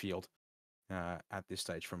front of the field at this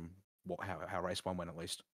stage from how race 1 went, at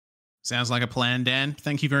least. Sounds like a plan, Dan.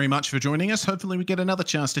 Thank you very much for joining us. Hopefully we get another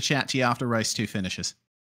chance to chat to you after race 2 finishes.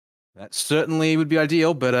 That certainly would be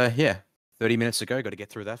ideal, but 30 minutes ago, got to get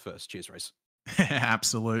through that first. Cheers, race.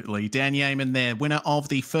 Absolutely. Dan Yeaman there, winner of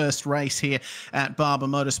the first race here at Barber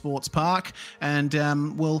Motorsports Park. And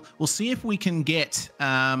we'll see if we can get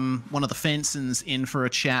one of the Fensons in for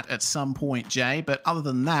a chat at some point, Jay. But other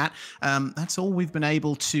than that, that's all we've been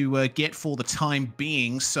able to get for the time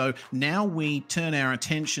being. So now we turn our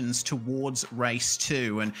attentions towards race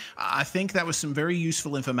 2. And I think that was some very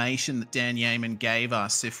useful information that Dan Yeaman gave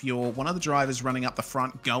us. If you're one of the drivers running up the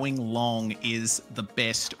front, going long is the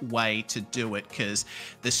best way to do it, because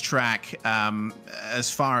this track,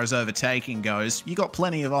 as far as overtaking goes, you got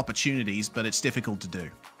plenty of opportunities, but it's difficult to do.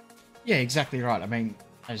 Yeah, exactly right. I mean,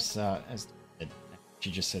 as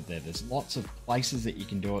you just said there's lots of places that you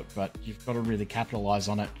can do it, but you've got to really capitalize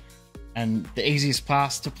on it. And the easiest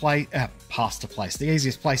the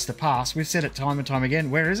easiest place to pass, we've said it time and time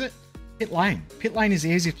again, where is it? Pit lane. Pit lane is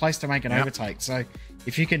the easiest place to make an overtake. So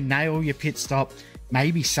if you can nail your pit stop,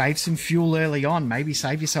 maybe save some fuel early on, maybe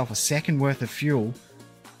save yourself a second worth of fuel,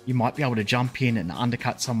 you might be able to jump in and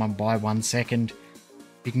undercut someone by 1 second.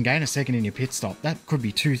 you can gain a second in your pit stop, that could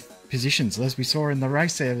be 2 positions. As we saw in the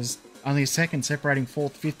race, there was only a second separating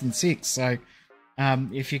 4th, 5th, and 6th. So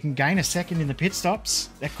if you can gain a second in the pit stops,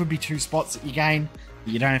 that could be 2 spots that you gain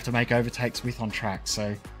that you don't have to make overtakes with on track.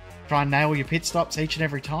 So try and nail your pit stops each and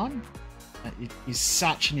every time. It is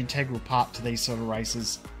such an integral part to these sort of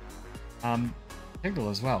races. Integral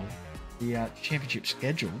as well, the championship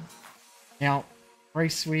schedule. Now,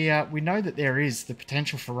 Reese, we know that there is the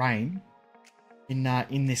potential for rain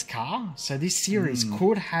in this car. So this series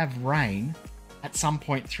could have rain at some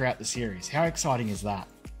point throughout the series. How exciting is that?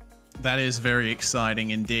 That is very exciting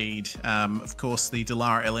indeed. Of course, the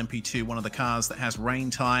Dallara LMP2, one of the cars that has rain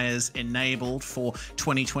tyres enabled for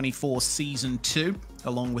 2024 Season 2,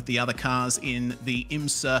 along with the other cars in the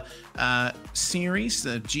IMSA series,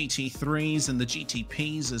 the GT3s and the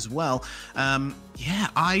GTPs as well. Yeah,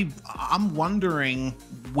 I'm wondering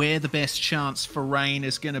where the best chance for rain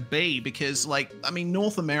is going to be, because,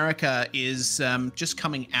 North America is just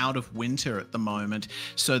coming out of winter at the moment,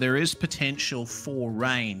 so there is potential for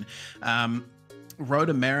rain. Road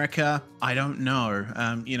America, I don't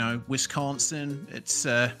know. Wisconsin, it's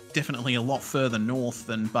definitely a lot further north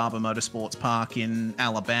than Barber Motorsports Park in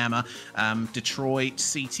Alabama. Detroit,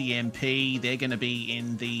 CTMP, they're going to be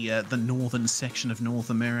in the northern section of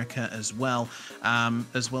North America as well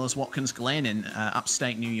as Watkins Glen in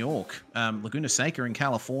upstate New York. Laguna Seca in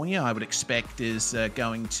California, I would expect, is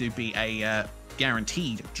going to be a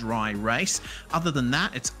guaranteed dry race. Other than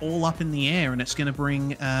that, it's all up in the air, and it's going to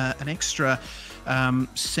bring an extra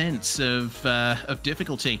sense of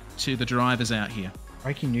difficulty to the drivers out here.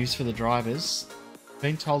 Breaking news for the drivers.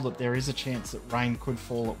 Been told that there is a chance that rain could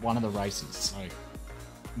fall at one of the races, so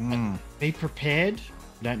be prepared.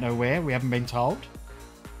 We don't know where, we haven't been told.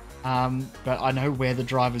 But I know where the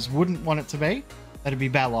drivers wouldn't want it to be. That'd be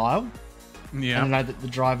Belle Isle. Yeah. And I know that the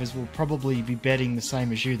drivers will probably be betting the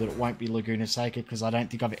same as you that it won't be Laguna Seca, because I don't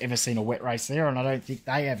think I've ever seen a wet race there, and I don't think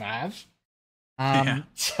they ever have.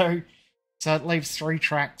 So it leaves 3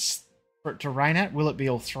 tracks for it to rain at. Will it be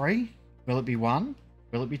all 3? Will it be 1?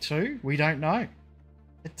 Will it be 2? We don't know.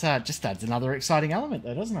 It just adds another exciting element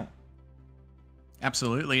though, doesn't it?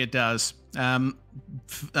 Absolutely, it does.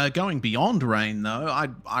 Going beyond rain, though,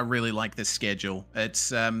 I really like this schedule.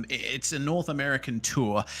 It's a North American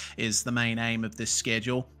tour is the main aim of this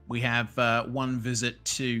schedule. We have one visit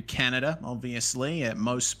to Canada, obviously, at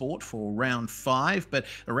Mo Sport for round 5, but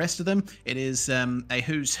the rest of them, it is a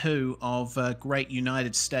who's who of great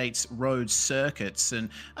United States road circuits. And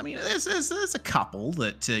I mean, there's a couple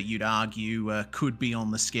that you'd argue could be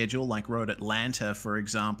on the schedule, like Road Atlanta, for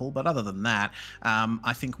example. But other than that,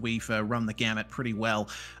 I think we've run the gamut pretty well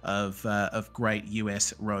of great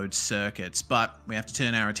US road circuits. But we have to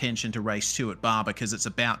turn our attention to race 2 at Barber, because it's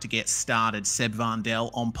about to get started. Seb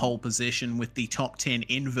Vandel on pole position with the top 10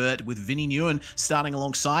 invert, with Vinnie Nguyen starting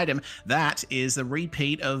alongside him. That is a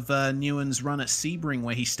repeat of Nguyen's run at Sebring,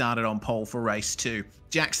 where he started on pole for race 2.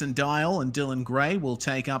 Jackson Dial and Dylan Gray will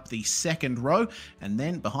take up the 2nd row, and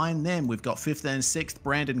then behind them we've got 5th and 6th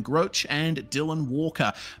Brandon Groach and Dylan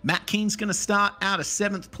Walker. Matt Keen's going to start out of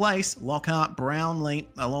 7th place, Lockhart Brownlee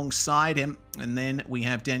alongside him, and then we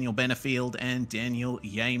have Daniel Benefield and Daniel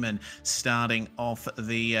Yeaman starting off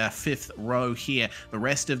the 5th row here. The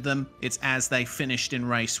rest of them, it's as they finished in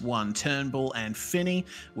race 1. Turnbull and Finney,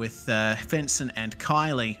 with Fenson and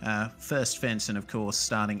Kylie. First Fenson, of course,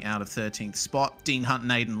 starting out of 13th spot. Dean Hunt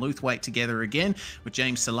and Aidan Luthwaite together again, with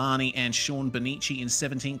James Solani and Sean Benici in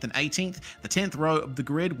 17th and 18th. The 10th row of the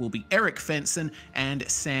grid will be Eric Fenson and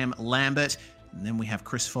Sam Lambert. And then we have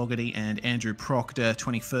Chris Fogarty and Andrew Proctor,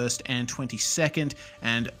 21st and 22nd.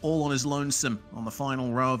 And all on his lonesome on the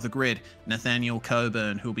final row of the grid, Nathaniel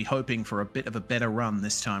Coburn, who'll be hoping for a bit of a better run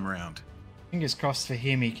this time around. Fingers crossed for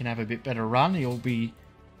him, he can have a bit better run. He'll be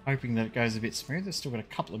hoping that it goes a bit smoother. Still got a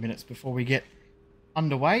couple of minutes before we get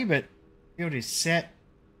underway, but field is set.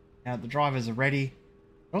 Now the drivers are ready.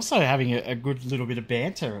 Also having a good little bit of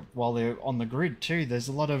banter while they're on the grid too. There's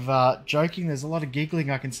a lot of joking, there's a lot of giggling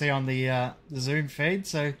I can see on the Zoom feed.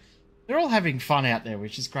 So they're all having fun out there,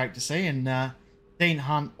 which is great to see. And Dean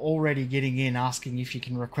Hunt already getting in, asking if you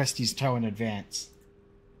can request his tow in advance.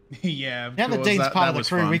 Yeah, now that Dean's part of the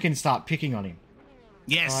crew, we can start picking on him.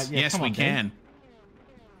 Yes, yes, we can.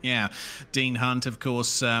 Yeah, Dean Hunt, of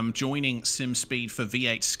course, joining SimSpeed for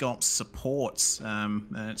V8 Scott's supports.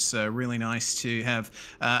 It's really nice to have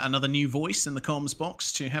another new voice in the comms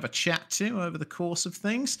box to have a chat to over the course of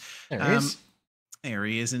things. There he is. There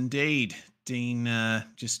he is indeed. Dean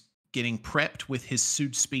just getting prepped with his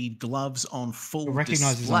Südspeed gloves on full display. We'll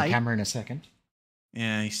recognise he's on camera in a second.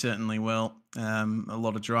 Yeah, he certainly will. A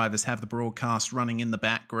lot of drivers have the broadcast running in the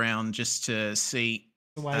background just to see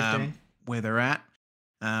Wave, Dan. where they're at.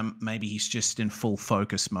 Maybe he's just in full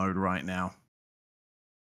focus mode right now.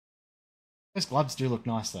 Those gloves do look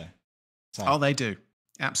nice, though. So. Oh, they do.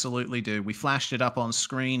 Absolutely do. We flashed it up on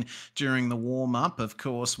screen during the warm-up. Of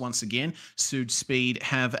course, once again, Südspeed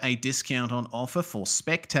have a discount on offer for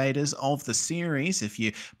spectators of the series. If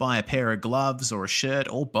you buy a pair of gloves or a shirt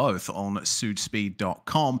or both on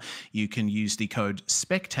Südspeed.com, you can use the code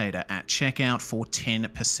SPECTATOR at checkout for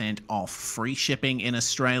 10% off. Free shipping in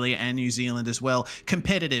Australia and New Zealand as well.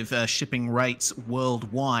 Competitive shipping rates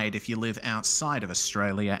worldwide if you live outside of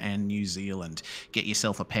Australia and New Zealand. Get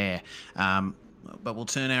yourself a pair. But we'll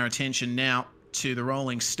turn our attention now to the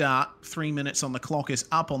rolling start. 3 minutes on the clock is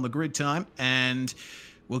up on the grid time, and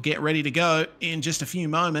we'll get ready to go in just a few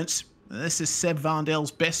moments. This is Seb Vandel's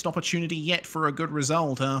best opportunity yet for a good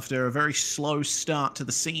result after a very slow start to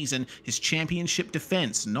the season. His championship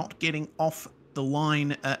defense not getting off the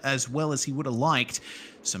line as well as he would have liked.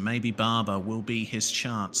 So maybe Barber will be his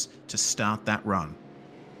chance to start that run.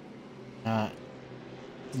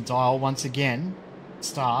 Dial once again.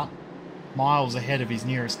 Start. Miles ahead of his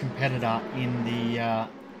nearest competitor in the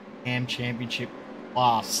AM Championship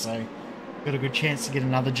class, so got a good chance to get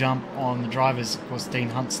another jump on the drivers. Of course, Dean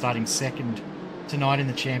Hunt starting second tonight in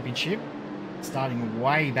the championship, starting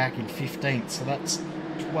way back in 15th, so that's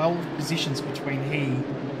 12 positions between he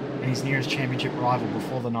and his nearest championship rival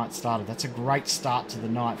before the night started. That's a great start to the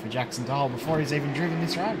night for Jackson Dial before he's even driven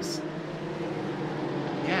this race.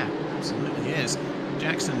 Yeah, absolutely is.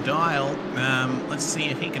 Jackson Dial, let's see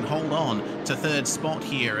if he can hold on to third spot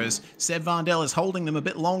here as Seb Vandel is holding them a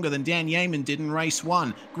bit longer than Dan Yeaman did in race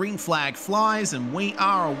 1. Green flag flies and we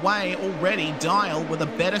are away already. Dial with a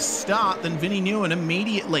better start than Vinnie Nguyen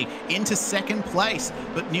immediately into second place.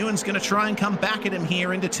 But Nguyen's going to try and come back at him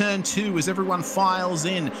here into turn 2 as everyone files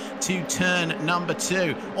in to turn number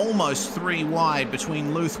 2. Almost 3 wide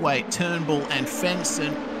between Luthwaite, Turnbull and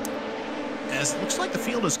Fenson. As it looks like the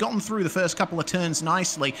field has gotten through the first couple of turns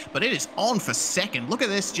nicely, but it is on for second. Look at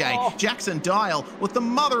this, Jay. Oh. Jackson Dial with the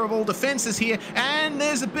mother of all defenses here, and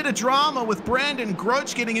there's a bit of drama with Brandon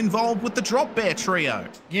Groach getting involved with the drop bear trio.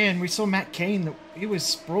 Yeah, and we saw Matt Keane, he was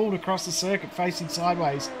sprawled across the circuit facing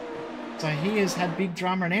sideways. So he has had big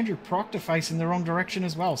drama, and Andrew Proctor facing the wrong direction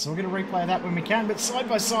as well. So we're going to replay that when we can, but side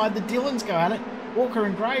by side, the Dylans go at it. Walker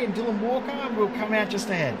and Gray and Dylan Walker will come out just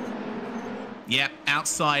ahead. Yep,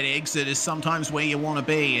 outside exit is sometimes where you want to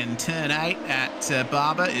be, and turn 8 at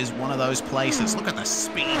Barber is one of those places. Look at the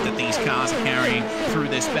speed that these cars are carrying through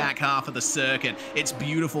this back half of the circuit. It's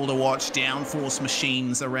beautiful to watch downforce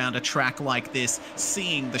machines around a track like this,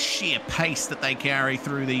 seeing the sheer pace that they carry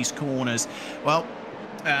through these corners. Well,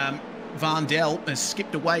 Vandel has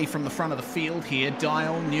skipped away from the front of the field here.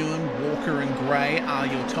 Dial, Nguyen, Walker and Gray are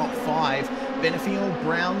your top 5. Benefield,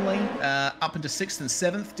 Brownlee up into 6th and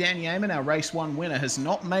 7th. Dan Yeaman, our race 1 winner, has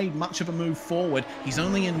not made much of a move forward. He's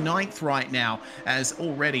only in 9th right now, as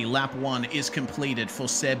already lap 1 is completed for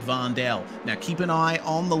Seb Vandel. Now keep an eye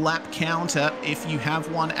on the lap counter if you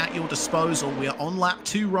have one at your disposal. We are on lap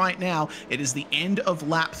 2 right now. It is the end of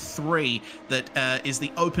lap 3 that is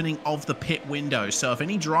the opening of the pit window. So if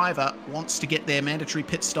any driver wants to get their mandatory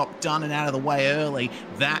pit stop done and out of the way early,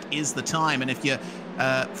 that is the time. And if you're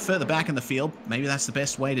further back in the field, maybe that's the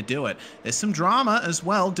best way to do it. There's some drama as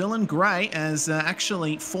well. Dylan Gray has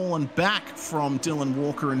actually fallen back from Dylan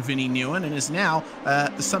Walker and Vinnie Nguyen and is now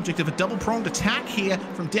the subject of a double-pronged attack here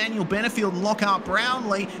from Daniel Benefield and Lockhart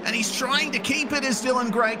Brownlee, and he's trying to keep it as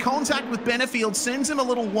Dylan Gray. Contact with Benefield sends him a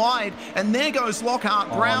little wide, and there goes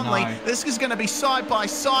Lockhart Brownlee. No. This is going to be side by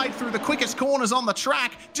side through the quickest corners on the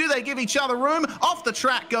track. Do they give each other room? Off the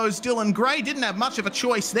track goes Dylan Gray. Didn't have much of a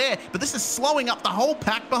choice there, but this is slowing up the whole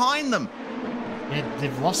pack behind them. Yeah,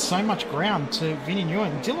 they've lost so much ground to Vinnie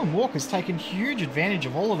Nguyen. Dylan Walker's taken huge advantage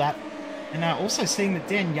of all of that. And also seeing that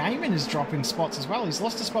Dan Yeaman is dropping spots as well. He's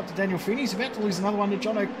lost a spot to Daniel Finney. He's about to lose another one to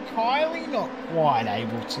John O'Kiley. Not quite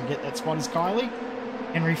able to get that spot as Kiley.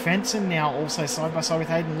 Henry Fenson now also side by side with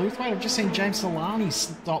Hayden Luthwaite. I've just seen James Solani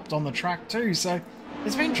stopped on the track too. So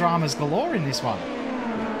there's been dramas galore in this one.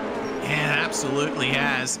 Yeah, absolutely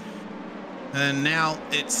has. And now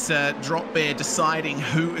it's Drop Bear deciding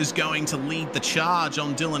who is going to lead the charge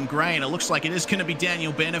on Dylan Gray. And it looks like it is going to be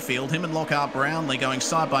Daniel Benefield. Him and Lockhart Brownlee going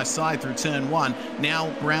side by side through turn 1.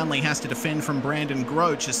 Now Brownlee has to defend from Brandon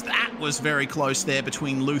Groach, as that was very close there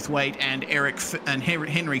between Luthwaite and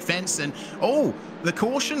Henry Fenson. Oh, the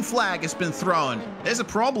caution flag has been thrown. There's a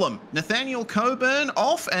problem. Nathaniel Coburn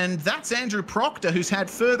off, and that's Andrew Proctor, who's had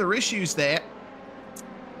further issues there.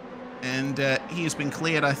 And he has been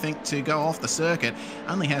cleared, I think, to go off the circuit.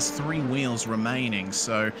 Only has 3 wheels remaining,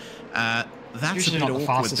 so that's usually a bit not the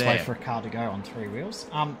awkward fastest there. way for a car to go on 3 wheels.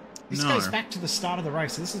 This No. goes back to the start of the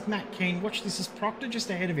race. So this is Matt Keane. Watch, this is Proctor just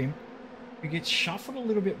ahead of him, who gets shuffled a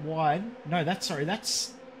little bit wide. No, that's one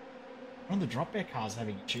of the drop bear cars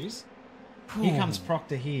having issues. Here comes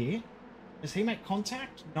Proctor here. Does he make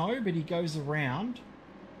contact? No, but he goes around.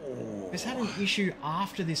 He's had an issue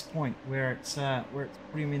after this point where it's put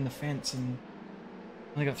him in the fence and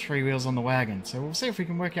only got 3 wheels on the wagon. So we'll see if we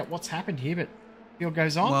can work out what's happened here. But field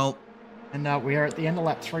goes on. Well, and we are at the end of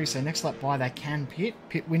lap 3, so next lap by they can pit.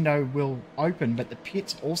 Pit window will open, but the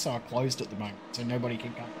pits also are closed at the moment, so nobody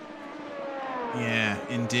can come. yeah,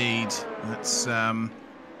 indeed. That's going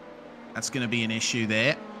to be an issue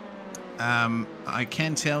there. I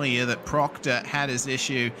can tell you that Proctor had his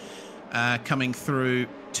issue coming through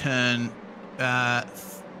turn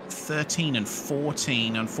 13 and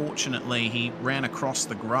 14. Unfortunately, he ran across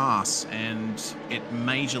the grass and it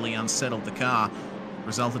majorly unsettled the car,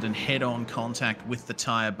 resulted in head-on contact with the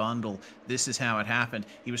tire bundle. This is how it happened.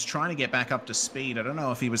 He was trying to get back up to speed. I don't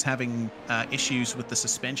know if he was having issues with the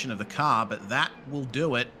suspension of the car, but that will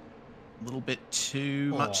do it. A little bit too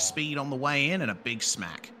much speed on the way in and a big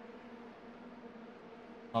smack.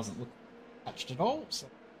 Doesn't look touched at all, so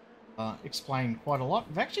explain quite a lot.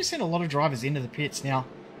 We've actually seen a lot of drivers into the pits. Now,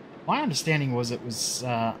 my understanding was it was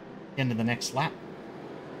the end of the next lap.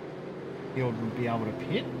 Field would be able to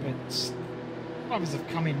pit, but drivers have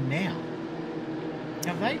come in now.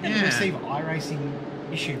 Now, are they going to receive iRacing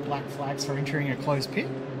issued black flags for entering a closed pit?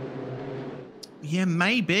 Yeah,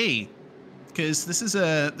 maybe. Because this is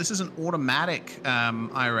an automatic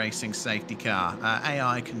iRacing safety car,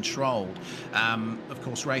 AI controlled. Of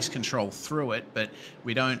course, race control through it, but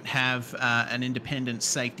we don't have an independent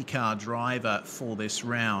safety car driver for this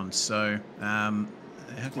round. So I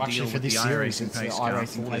have to deal with the iRacing pace car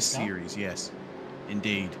for this series. Yes,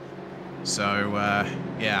 indeed. So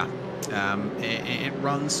yeah. It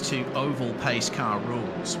runs to oval pace car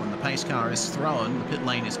rules. When the pace car is thrown, the pit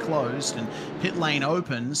lane is closed, and pit lane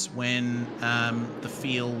opens when the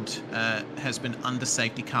field has been under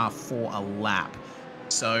safety car for a lap.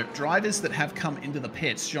 So drivers that have come into the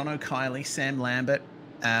pits, John O'Kiley, Sam Lambert,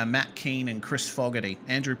 Matt Keane and Chris Fogarty.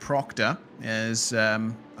 Andrew Proctor is,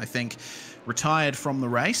 I think, retired from the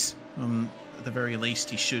race. At the very least,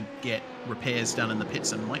 he should get repairs done in the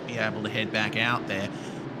pits and might be able to head back out there.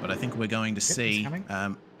 But I think we're going to see...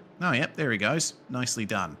 oh, yep, there he goes. Nicely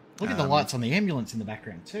done. Look at the lights on the ambulance in the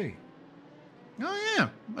background, too. Oh, yeah.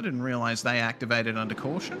 I didn't realise they activated under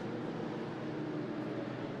caution.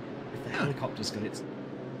 If the helicopter's got its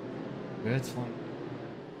birds flying.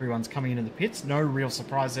 Everyone's coming into the pits. No real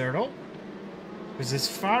surprise there at all. Because as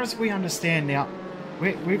far as we understand now,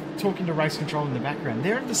 we're talking to race control in the background.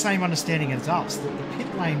 They're of the same understanding as us, that the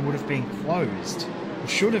pit lane would have been closed, or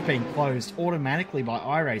should have been closed automatically by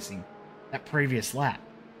iRacing that previous lap.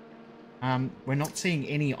 We're not seeing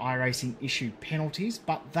any iRacing issued penalties,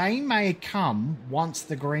 but they may come once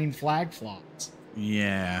the green flag flies.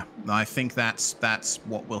 Yeah, I think that's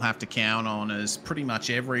what we'll have to count on, as pretty much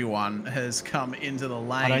everyone has come into the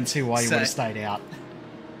lane. I don't see why you would have stayed out.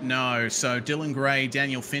 No, so Dylan Gray,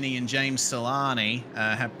 Daniel Finney and James Solani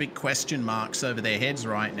have big question marks over their heads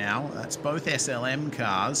right now. That's both SLM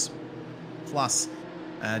cars, plus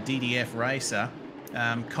DDF Racer.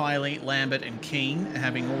 Kylie, Lambert and Keane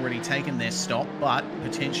having already taken their stop, but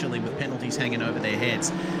potentially with penalties hanging over their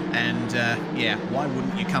heads. And yeah, why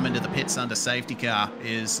wouldn't you come into the pits under safety car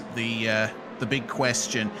is the big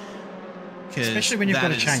question. Especially when you've got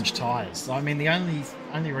to change tyres. I mean, the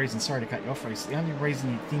only reason, sorry to cut you off, Reece, the only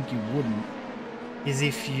reason you think you wouldn't is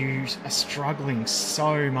if you are struggling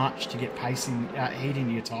so much to get heat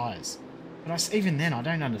into your tyres. But even then, I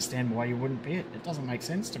don't understand why you wouldn't pit. It doesn't make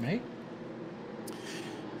sense to me.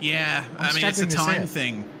 Yeah, I mean, it's a time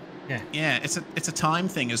thing. Yeah, it's a time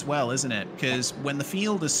thing as well, isn't it? Because when the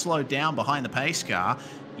field is slowed down behind the pace car,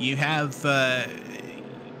 you have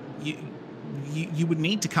you would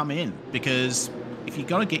need to come in, because if you've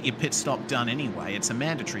got to get your pit stop done anyway, it's a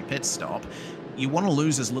mandatory pit stop. You want to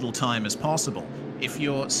lose as little time as possible. If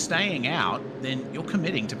you're staying out, then you're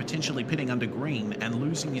committing to potentially pitting under green and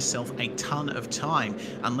losing yourself a ton of time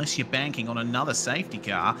unless you're banking on another safety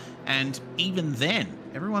car. And even then,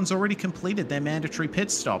 everyone's already completed their mandatory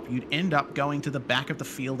pit stop. You'd end up going to the back of the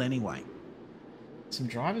field anyway. Some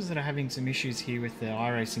drivers that are having some issues here with the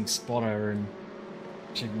iRacing spotter, and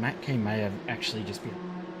actually Matt Keane may have actually just been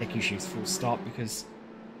tech issues full stop, because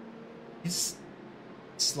he's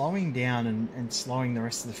slowing down and slowing the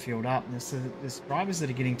rest of the field up. And there's drivers that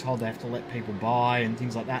are getting told they have to let people by and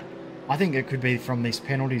things like that. I think it could be from these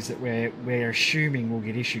penalties that we're assuming will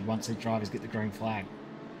get issued once the drivers get the green flag.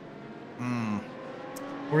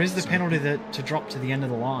 Or is the penalty to drop to the end of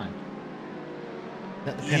the line? Is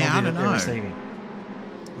that the penalty I don't that they're know. receiving?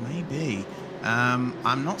 Maybe.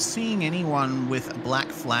 I'm not seeing anyone with a black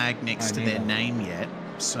flag next to their name yet.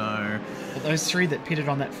 So, but those 3 that pitted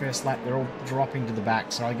on that first lap, they're all dropping to the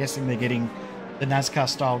back. So I'm guessing they're getting the NASCAR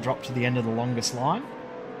style drop to the end of the longest line.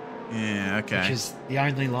 Yeah, okay. Which is the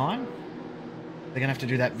only line. They're going to have to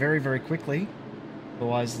do that very, very quickly.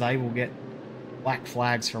 Otherwise, they will get black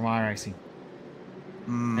flags from iRacing.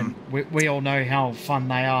 And we all know how fun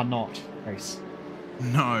they are not, Reese.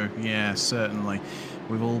 No, yeah, certainly.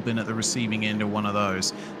 We've all been at the receiving end of one of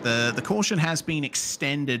those. The caution has been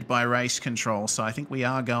extended by race control, so I think we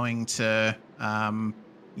are going to,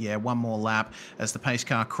 one more lap as the pace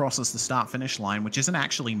car crosses the start-finish line, which isn't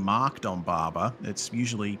actually marked on Barber. It's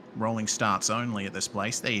usually rolling starts only at this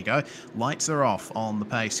place. There you go. Lights are off on the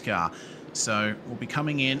pace car. So we'll be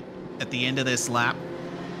coming in at the end of this lap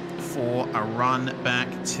for a run back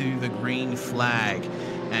to the green flag.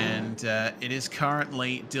 And it is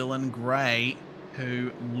currently Dylan Gray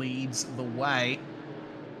who leads the way.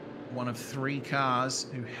 One of 3 cars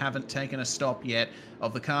who haven't taken a stop yet.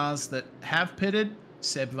 Of the cars that have pitted,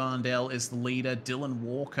 Seb Vandel is the leader. Dylan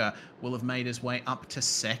Walker will have made his way up to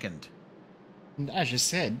 2nd. And as you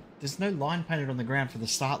said, there's no line painted on the ground for the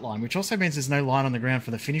start line, which also means there's no line on the ground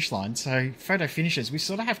for the finish line. So photo finishes, we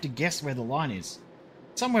sort of have to guess where the line is.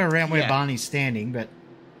 Somewhere around where Barney's standing, but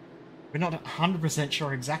we're not 100%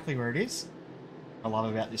 sure exactly where it is. I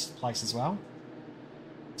love about this place as well.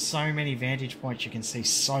 So many vantage points, you can see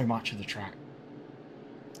so much of the track.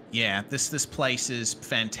 Yeah, this place is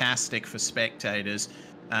fantastic for spectators.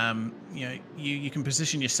 You can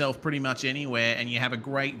position yourself pretty much anywhere, and you have a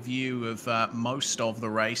great view of most of the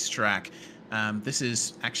racetrack. This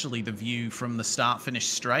is actually the view from the start-finish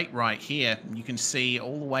straight right here. You can see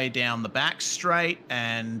all the way down the back straight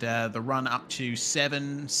and the run up to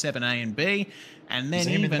 7A and B, and then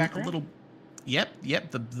museum even a little.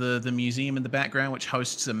 Yep. The museum in the background, which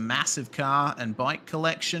hosts a massive car and bike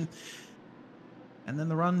collection. And then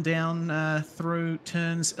the run down through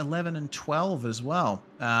turns 11 and 12 as well.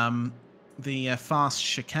 The fast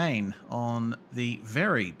chicane on the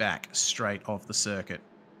very back straight of the circuit.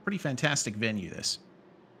 Pretty fantastic venue, this.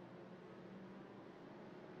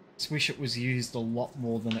 I wish it was used a lot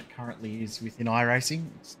more than it currently is within iRacing.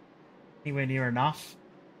 It's anywhere near enough.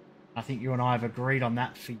 I think you and I have agreed on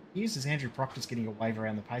that for years, as Andrew Proctor's getting a wave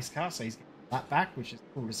around the pace car, so he's getting that back, which is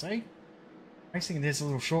cool to see. Racing, and there's a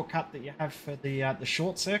little shortcut that you have for the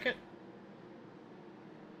short circuit.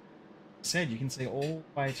 Said you can see all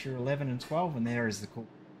the way through 11 and 12, and there is the cool.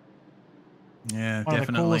 Yeah, one definitely. of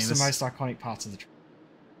the coolest and most iconic parts of the track.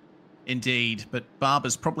 Indeed, but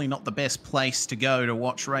Barber's probably not the best place to go to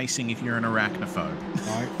watch racing if you're an arachnophobe.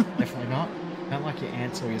 No, definitely not. Don't like your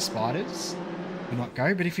ants or your spiders. Do not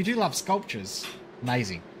go. But if you do love sculptures,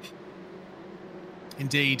 amazing.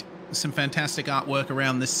 Indeed, some fantastic artwork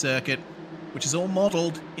around this circuit, which is all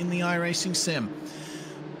modelled in the iRacing sim.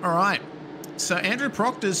 All right. So Andrew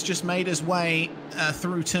Proctor's just made his way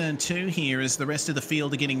through turn 2 here as the rest of the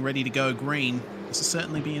field are getting ready to go green. This will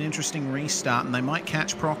certainly be an interesting restart, and they might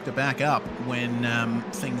catch Proctor back up when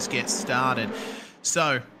things get started.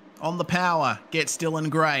 So on the power gets Dylan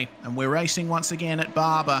Gray, and we're racing once again at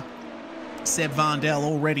Barber. Seb Vandel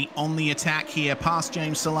already on the attack here, past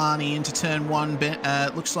James Solani into turn 1.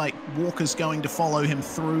 Looks like Walker's going to follow him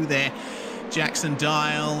through there. Jackson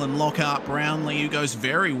Dial and Lockhart Brownlee, who goes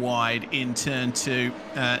very wide in turn 2.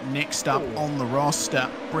 Next up on the roster,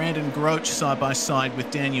 Brandon Groach side by side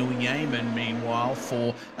with Daniel Yeaman, meanwhile,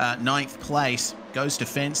 for 9th place. Goes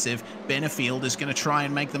defensive. Benefield is going to try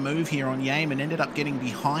and make the move here on Yeaman. Ended up getting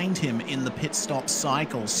behind him in the pit stop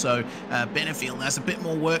cycle. So Benefield has a bit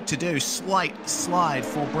more work to do. Slight slide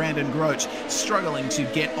for Brandon Groach, struggling to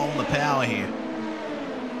get on the power here.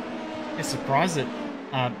 It's surprised that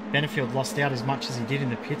Benefield lost out as much as he did in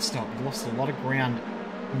the pit stop. He lost a lot of ground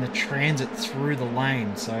in the transit through the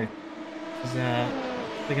lane, so they're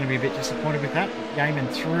going to be a bit disappointed with that. Yeaman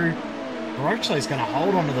through. Groach is going to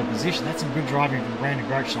hold on to the position. That's some good driving from Brandon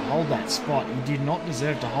Groach to hold that spot. He did not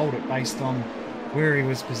deserve to hold it based on where he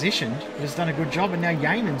was positioned, but has done a good job, and now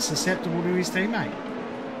Yeaman's susceptible to his teammate.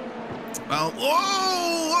 Well,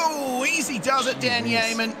 whoa, easy does it, Dan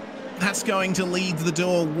Yeaman. That's going to leave the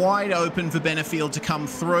door wide open for Benefield to come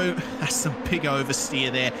through. That's some big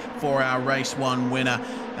oversteer there for our race 1 winner.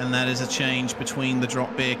 And that is a change between the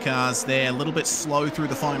drop bear cars there. A little bit slow through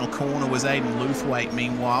the final corner was Aidan Luthwaite,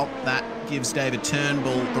 meanwhile. That gives David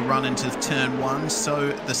Turnbull the run into turn 1. So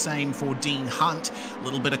the same for Dean Hunt. A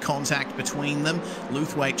little bit of contact between them.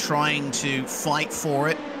 Luthwaite trying to fight for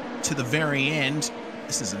it to the very end.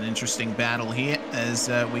 This is an interesting battle here as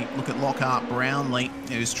we look at Lockhart Brownlee,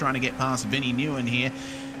 who's trying to get past Vinnie Newen here.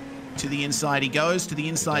 To the inside he goes, to the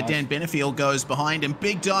inside Dan Benefield goes behind him.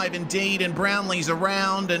 Big dive indeed, and Brownlee's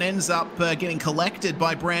around and ends up getting collected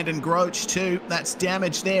by Brandon Groach too. That's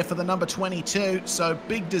damage there for the number 22, so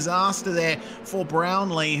big disaster there for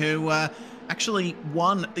Brownlee, who actually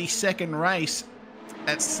won the second race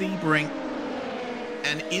at Sebring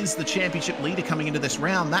and is the championship leader coming into this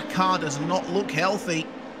round. That car does not look healthy.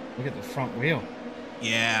 Look at the front wheel.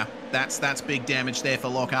 Yeah, that's big damage there for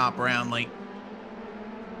Lockhart Brownlee.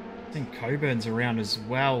 I think Coburn's around as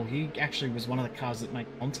well. He actually was one of the cars that made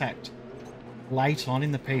contact late on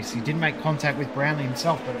in the piece. He didn't make contact with Brownlee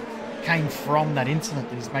himself, but it came from that incident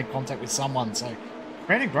that he's made contact with someone. So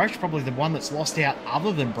Brandon Groach probably the one that's lost out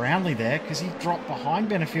other than Brownlee there, because he dropped behind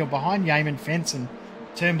Benefield, behind Yeaman, Fenton,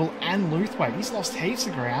 Turnbull and Luthwaite. He's lost heaps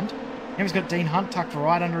of ground. Now he's got Dean Hunt tucked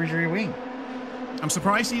right under his rear wing. I'm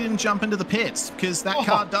surprised he didn't jump into the pits, because that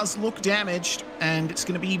car does look damaged, and it's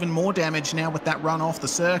going to be even more damaged now with that run off the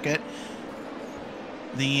circuit.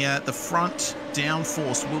 The front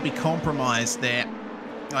downforce will be compromised there.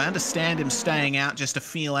 I understand him staying out just to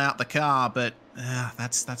feel out the car, but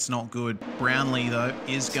that's not good. Brownlee, though,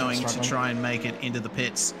 is going to try and make it into the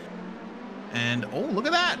pits. And, oh, look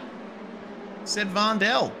at that. Said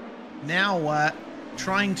Vandel. Now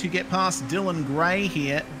trying to get past Dylan Gray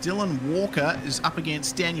here. Dylan Walker is up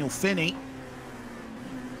against Daniel Finney.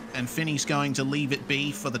 And Finney's going to leave it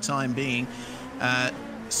be for the time being.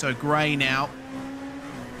 So Gray now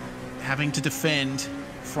having to defend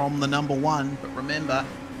from the number one. But remember,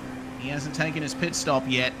 he hasn't taken his pit stop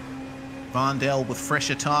yet. Vandel with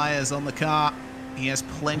fresher tyres on the car. He has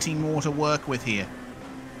plenty more to work with here.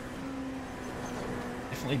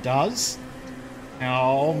 Definitely does.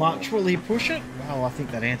 How much will he push it? Well, I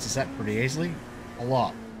think that answers that pretty easily. A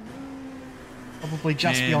lot. Probably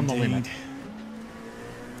just beyond the limit.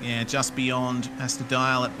 Yeah, just beyond. Has to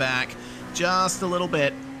dial it back just a little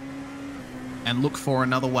bit and look for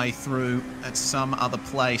another way through at some other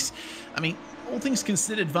place. I mean, all things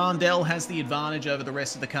considered, Vandel has the advantage over the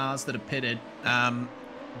rest of the cars that are pitted.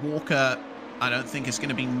 Walker, I don't think is going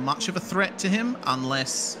to be much of a threat to him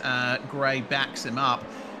unless Gray backs him up.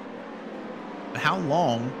 How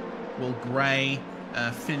long will Gray,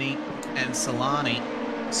 Finney and Solani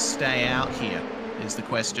stay out here is the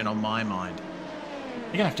question on my mind. They're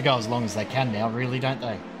going to have to go as long as they can now, really, don't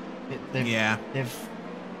they? They've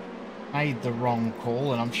made the wrong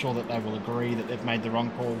call, and I'm sure that they will agree that they've made the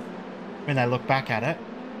wrong call when they look back at it.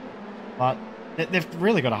 But they've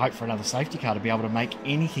really got to hope for another safety car to be able to make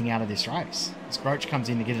anything out of this race. As Groach comes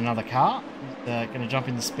in to get another car, they're going to jump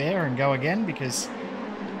in the spare and go again, because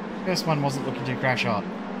first one wasn't looking too crash hot.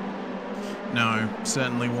 No,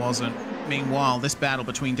 certainly wasn't. Meanwhile, this battle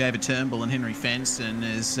between David Turnbull and Henry Fenson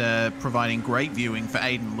is providing great viewing for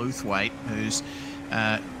Aidan Luthwaite, who's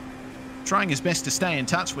trying his best to stay in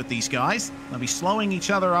touch with these guys. They'll be slowing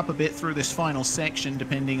each other up a bit through this final section,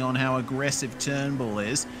 depending on how aggressive Turnbull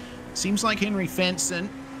is. Seems like Henry Fenson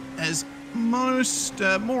has more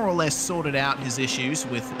or less sorted out his issues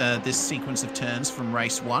with this sequence of turns from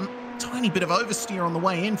race one. Tiny bit of oversteer on the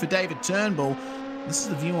way in for David Turnbull. This is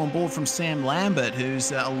the view on board from Sam Lambert,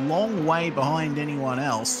 who's a long way behind anyone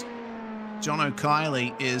else. John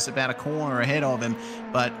O'Kiley is about a corner ahead of him,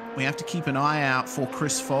 but we have to keep an eye out for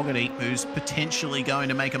Chris Fogarty, who's potentially going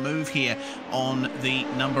to make a move here on the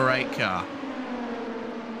number 8 car.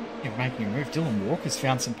 Yeah, making a move. Dylan Walker's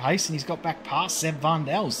found some pace, and he's got back past Seb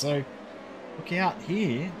Vandel, so look out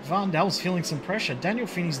here. Vandel's feeling some pressure. Daniel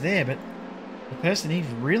Finney's there, but the person he's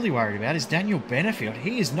really worried about is Daniel Benefield.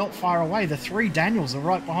 He is not far away. The 3 Daniels are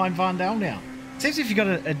right behind Vandel now. Seems if you've got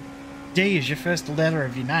a D as your first letter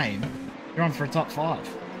of your name, you're on for a top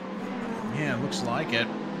 5. Yeah, looks like it.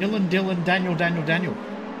 Dylan, Daniel.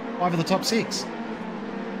 5 of the top 6.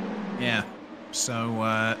 Yeah.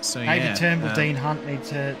 So David Turnbull, Dean Hunt need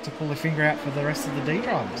to pull their finger out for the rest of the D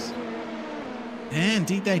drivers. Yeah,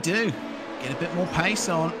 indeed they do. Get a bit more pace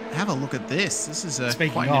on. Have a look at this. This is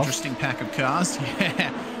quite an interesting pack of cars.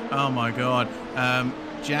 Yeah. Oh my God.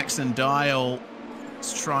 Jackson Dial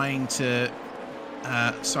is trying to.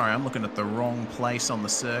 Sorry, I'm looking at the wrong place on the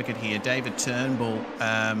circuit here. David Turnbull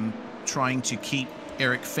trying to keep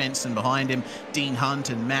Eric Fenson behind him. Dean Hunt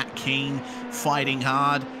and Matt Keane fighting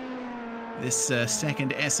hard. This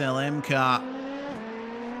second SLM car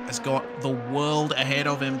has got the world ahead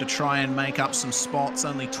of him to try and make up some spots.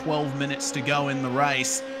 Only 12 minutes to go in the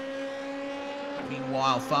race.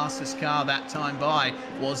 Meanwhile, fastest car that time by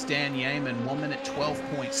was Dan Yeaman, 1 minute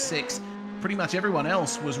 12.6. Pretty much everyone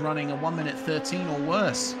else was running a 1 minute 13 or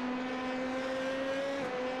worse.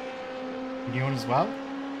 You on as well?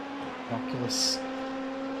 Oculus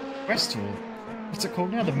Quest, or what's it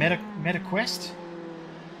called now? The Meta Quest?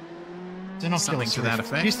 It's an Something Oculus to Rift. that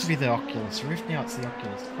effect. It used to be the Oculus Rift, now it's the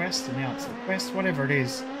Oculus Quest, and now it's the Quest, whatever it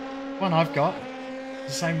is. One I've got,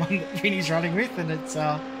 the same one that Vinny's running with, and it's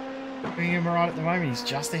doing him right at the moment. He's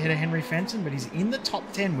just ahead of Henry Fenton, but he's in the top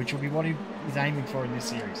 10, which will be what he's aiming for in this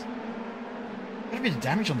series. Got a bit of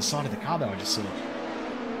damage on the side of the car, though, I just saw.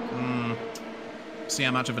 See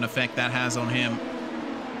how much of an effect that has on him.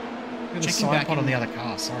 Look at the side pod on the other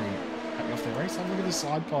car. Sorry, cut you off the race. Have a look at the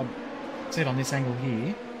side pod. See it on this angle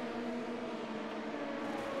here.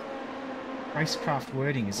 Racecraft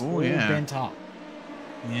wording is all bent up.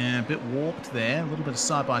 Yeah, a bit warped there. A little bit of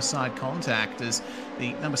side-by-side contact as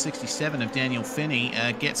the number 67 of Daniel Finney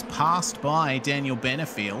gets passed by Daniel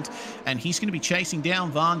Benefield, and he's going to be chasing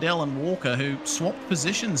down Vandel and Walker, who swapped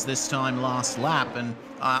positions this time last lap. And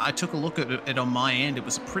I took a look at it on my end. It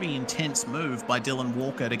was a pretty intense move by Dylan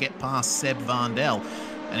Walker to get past Seb Vandel,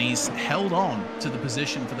 and he's held on to the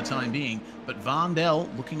position for the time being. But Vandel,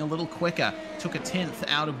 looking a little quicker, took a 10th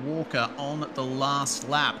out of Walker on the last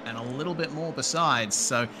lap, and a little bit more besides.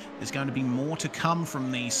 So there's going to be more to come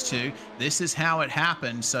from these two. This is how it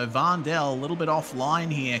happened. So Vandel, a little bit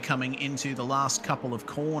offline here coming into the last couple of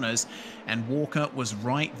corners, and Walker was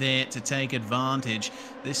right there to take advantage.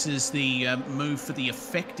 This is the move for the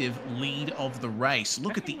effective lead of the race.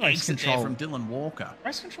 Look at the exit there from Dylan Walker.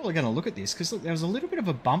 Race Control are going to look at this, because look, there was a little bit of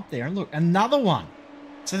a bump there, and look, another one.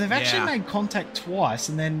 So they've actually made contact twice,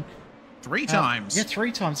 and then 3 times. Yeah,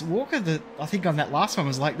 3 times. Walker, I think on that last one,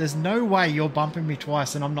 was like, there's no way you're bumping me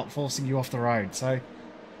twice and I'm not forcing you off the road. So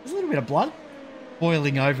there's a little bit of blood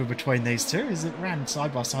boiling over between these two as it ran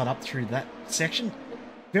side by side up through that section.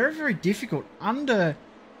 Very, very difficult, underutilized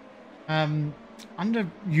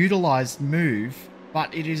move,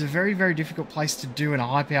 but it is a very, very difficult place to do in a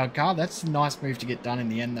high-powered car. That's a nice move to get done in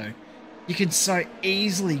the end, though. You can so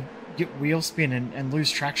easily get wheel spin and lose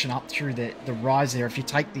traction up through the rise there if you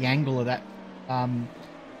take the angle of that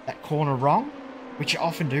that corner wrong, which you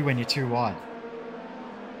often do when you're too wide.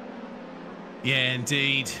 Yeah,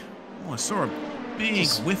 indeed. Oh, I saw a big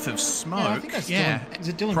whiff of smoke. Yeah, I think that's Dylan. Is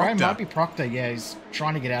it Dylan Gray? It might be Proctor. Yeah, he's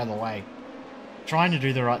trying to get out of the way. Trying to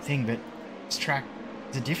do the right thing, but this track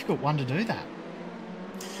is a difficult one to do that.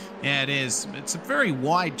 Yeah, it is. It's a very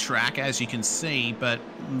wide track, as you can see, but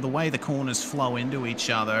the way the corners flow into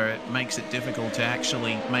each other, it makes it difficult to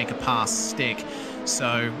actually make a pass stick.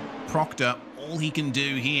 So Proctor, all he can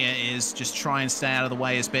do here is just try and stay out of the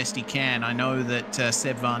way as best he can. I know that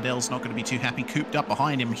Seb Vandel's not going to be too happy cooped up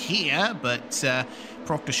behind him here, but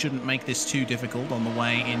Proctor shouldn't make this too difficult on the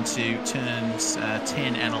way into turns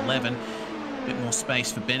 10 and 11. A bit more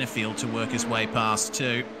space for Benefield to work his way past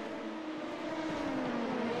too.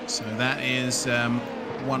 So that is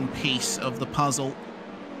one piece of the puzzle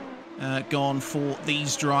gone for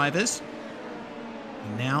these drivers.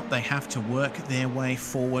 And now they have to work their way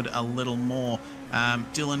forward a little more.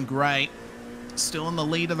 Dylan Gray still in the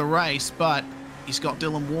lead of the race, but he's got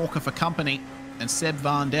Dylan Walker for company and Seb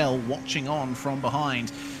Vandel watching on from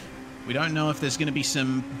behind. We don't know if there's going to be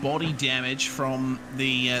some body damage from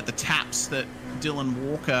the taps that Dylan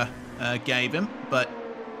Walker gave him, but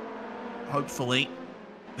hopefully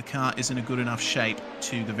the car is in a good enough shape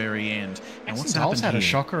to the very end. And what's happened here? Had a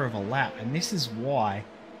shocker of a lap, and this is why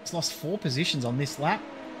he's lost 4 positions on this lap.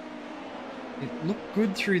 It looked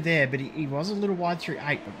good through there, but he was a little wide through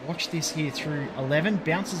 8. But watch this here through 11,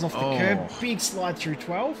 bounces off the curb, big slide through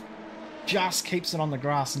 12. Just keeps it on the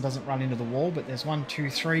grass and doesn't run into the wall. But there's 1, 2,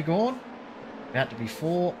 3 gone. About to be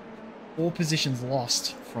 4 positions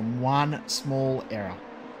lost from one small error.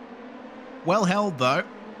 Well held though.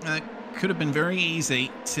 Could have been very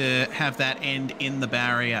easy to have that end in the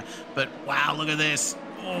barrier, but wow, look at this.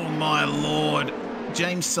 Oh my lord.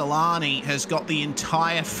 James Solani has got the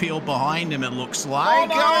entire field behind him, it looks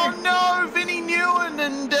like. Oh no, Vinny Newen,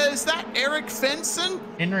 and is that Eric Fenson?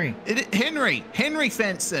 Henry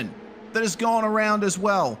Fenson that has gone around as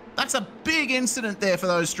well. That's a big incident there for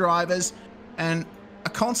those drivers, and a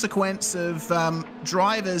consequence of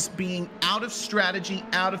drivers being out of strategy,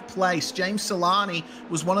 out of place. James Solani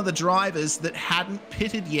was one of the drivers that hadn't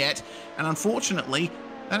pitted yet, and unfortunately,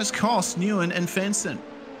 that has cost Newen and Fenson.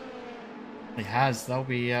 It has. They'll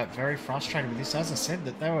be very frustrated with this. As I said,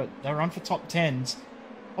 that they were on for top 10s.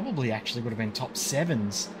 Probably actually would have been top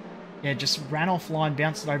 7s. Yeah, just ran offline,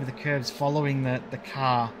 bounced it over the curves, following the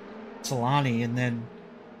car, Solani, and then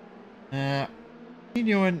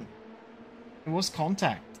Newen. It was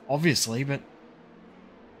contact, obviously, but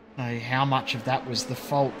how much of that was the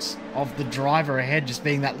fault of the driver ahead just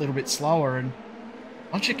being that little bit slower? And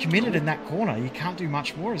once you're committed in that corner, you can't do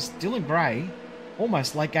much more. As Dylan Gray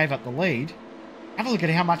almost like gave up the lead. Have a look at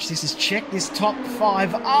how much this has checked this top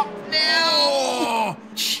 5 up now. Oh!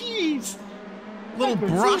 Jeez. Little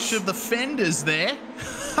brush of the fenders there.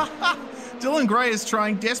 Dylan Gray is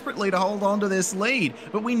trying desperately to hold on to this lead,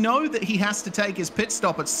 but we know that he has to take his pit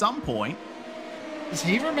stop at some point. Does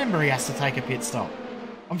he remember he has to take a pit stop?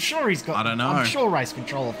 I'm sure he's got... I don't know. I'm sure race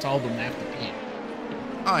control have told him they have to pit.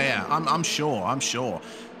 Oh yeah, I'm sure.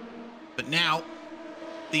 But now,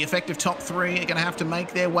 the effective top 3 are going to have to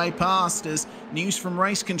make their way past as news from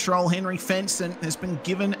race control, Henry Fenson has been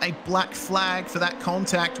given a black flag for that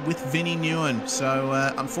contact with Vinnie Newen. So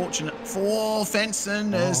unfortunate for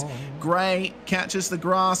Fenson as Gray catches the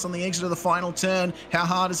grass on the exit of the final turn. How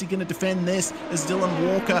hard is he going to defend this as Dylan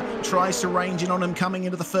Walker tries to range in on him coming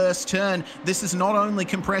into the first turn? This has not only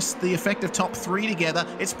compressed the effective top 3 together,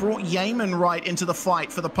 it's brought Yeaman right into the fight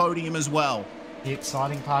for the podium as well. The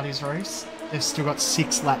exciting part is, Reese, they've still got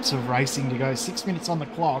 6 laps of racing to go. 6 minutes on the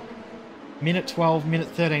clock. Minute 12, minute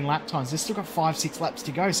 13 lap times. They've still got 5-6 laps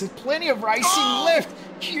to go. So there's plenty of racing left.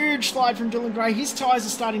 Huge slide from Dylan Gray. His tyres are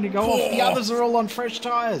starting to go off. The others are all on fresh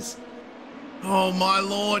tyres. Oh my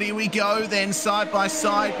lord, here we go then, side by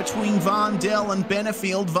side between Vandel and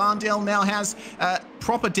Benefield. Vandel now has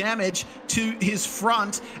proper damage to his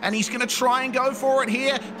front, and he's going to try and go for it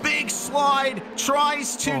here. Big slide,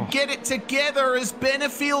 tries to get it together as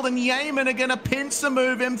Benefield and Yeaman are going to pincer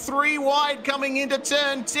move him. 3 wide coming into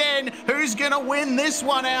turn 10. Who's going to win this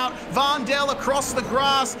one out? Vandel across the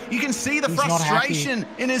grass. You can see the frustration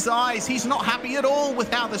in his eyes. He's not happy at all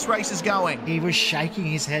with how this race is going. He was shaking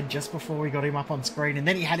his head just before we got him up on screen, and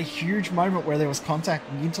then he had a huge moment where there was contact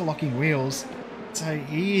and interlocking wheels. So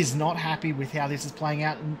he is not happy with how this is playing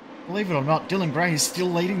out, and believe it or not, Dylan Gray is still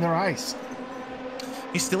leading the race.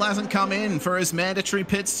 He still hasn't come in for his mandatory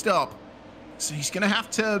pit stop, so he's going to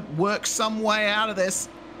have to work some way out of this.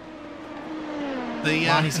 The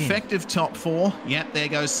effective top 4. Yep, there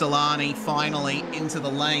goes Solani finally into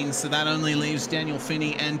the lane. So that only leaves Daniel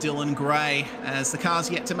Finney and Dylan Gray as the car's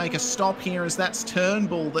yet to make a stop here, as that's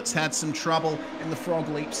Turnbull that's had some trouble in the Frog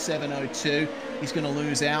Leap 702. He's going to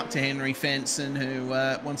lose out to Henry Fenson, who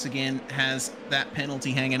once again has that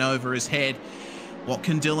penalty hanging over his head. What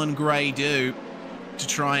can Dylan Gray do to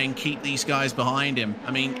try and keep these guys behind him?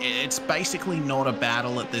 I mean, it's basically not a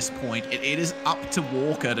battle at this point. It is up to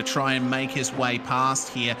Walker to try and make his way past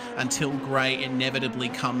here until Gray inevitably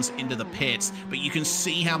comes into the pits. But you can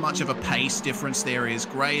see how much of a pace difference there is.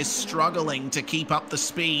 Gray is struggling to keep up the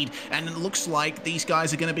speed, and it looks like these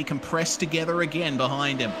guys are going to be compressed together again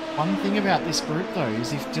behind him. One thing about this group, though,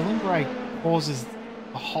 is if Dylan Gray causes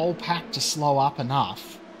the whole pack to slow up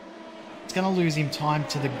enough, it's going to lose him time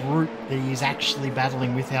to the group that he's actually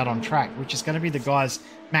battling with out on track, which is going to be the guys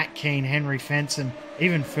Matt Keane, Henry Fenson,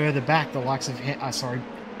 even further back, the likes of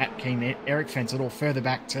Matt Keane, Eric Fenson, or further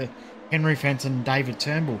back to Henry Fenson and David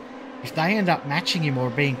Turnbull. If they end up matching him or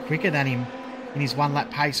being quicker than him in his 1-lap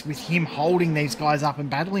pace, with him holding these guys up and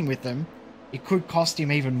battling with them, it could cost him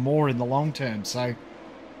even more in the long term. So it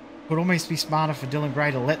would almost be smarter for Dylan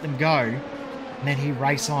Gray to let them go and then he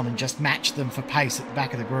race on and just match them for pace at the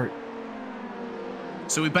back of the group.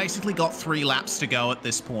 So we've basically got 3 laps to go at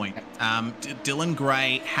this point. Dylan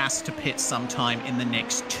Gray has to pit sometime in the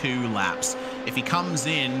next 2 laps. If he comes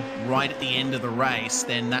in right at the end of the race,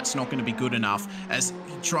 then that's not going to be good enough. As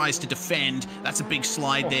he tries to defend, that's a big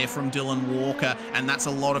slide there from Dylan Walker, and that's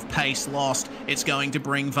a lot of pace lost. It's going to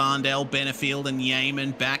bring Vandel, Benefield, and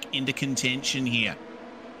Yeaman back into contention here.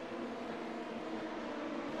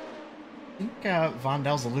 I think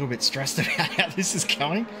Vandel's a little bit stressed about how this is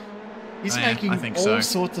going. He's making all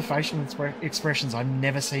sorts of facial expressions I've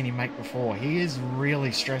never seen him make before. He is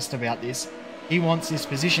really stressed about this. He wants this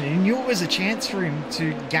position, and knew it was a chance for him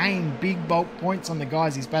to gain big bulk points on the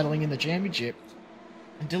guys he's battling in the championship.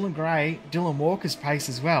 And Dylan Walker's pace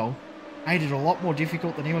as well, made it a lot more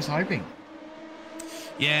difficult than he was hoping.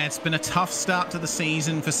 Yeah, it's been a tough start to the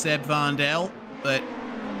season for Seb Vandel, but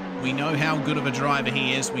we know how good of a driver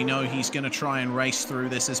he is. We know he's going to try and race through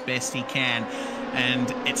this as best he can.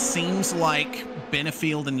 And it seems like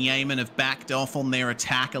Benefield and Yeaman have backed off on their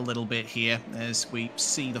attack a little bit here as we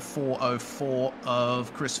see the 404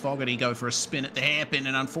 of Chris Fogarty go for a spin at the hairpin.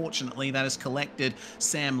 And unfortunately, that has collected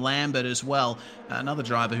Sam Lambert as well, another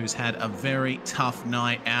driver who's had a very tough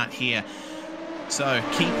night out here. So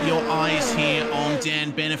keep your eyes here on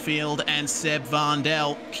Dan Benefield and Seb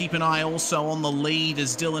Vandel. Keep an eye also on the lead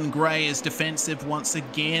as Dylan Gray is defensive once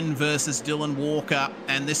again versus Dylan Walker.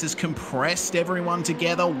 And this has compressed everyone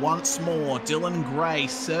together once more. Dylan Gray,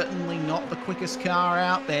 certainly not the quickest car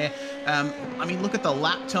out there. I mean, look at the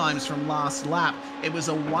lap times from last lap. It was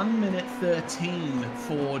a 1:13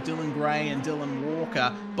 for Dylan Gray and Dylan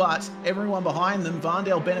Walker, but everyone behind them,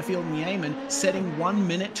 Vandel, Benefield, and Yeaman, setting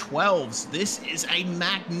 1:12s. This is a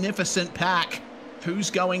magnificent pack. Who's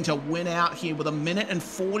going to win out here with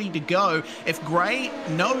 1:40 to go? If Gray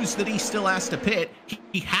knows that he still has to pit,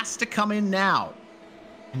 he has to come in now.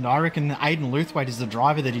 And I reckon Aidan Luthwaite is the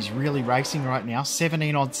driver that is really racing right now.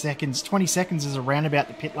 17 odd seconds, 20 seconds is around about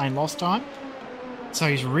the pit lane lost time. So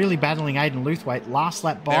he's really battling Aidan Luthwaite. Last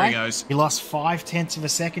lap by, there he goes. He lost 5/10 of a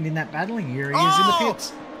second in that battling. Here he is in the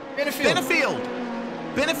pits.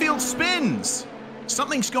 Benefield spins.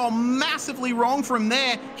 Something's gone massively wrong from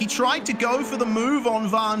there. He tried to go for the move on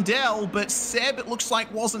Vandel, but Seb, it looks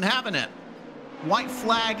like, wasn't having it. White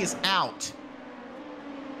flag is out.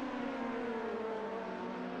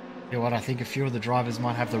 You know what, I think a few of the drivers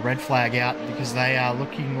might have the red flag out because they are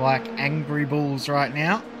looking like angry bulls right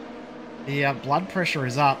now. The blood pressure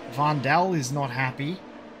is up. Vandel is not happy.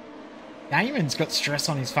 Damon's got stress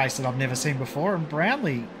on his face that I've never seen before. And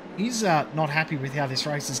Brownlee, he's not happy with how this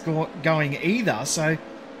race is going either. So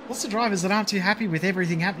lots of drivers that aren't too happy with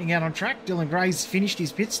everything happening out on track. Dylan Gray's finished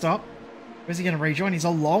his pit stop. Where's he going to rejoin? He's a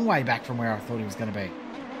long way back from where I thought he was going to be.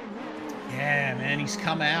 Yeah, man, he's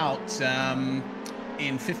come out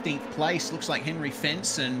in 15th place. Looks like Henry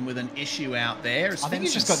Fenson with an issue out there. I think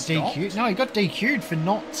he's just got DQ'd. No, he got DQ'd for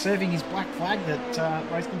not serving his black flag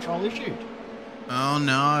that race control issued. Oh,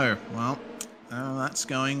 no. Well, that's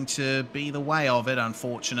going to be the way of it,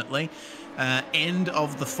 unfortunately. End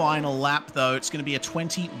of the final lap, though. It's going to be a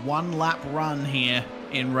 21-lap run here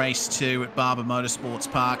in race 2 at Barber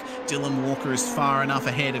Motorsports Park. Dylan Walker is far enough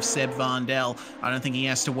ahead of Seb Vandel. I don't think he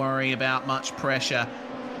has to worry about much pressure.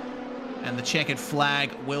 And the checkered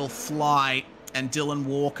flag will fly, and Dylan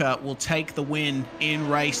Walker will take the win in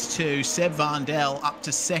race 2. Seb Vandel up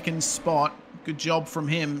to 2nd spot. Good job from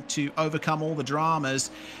him to overcome all the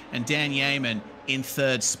dramas. And Dan Yeaman in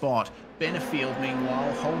 3rd spot. Benefield,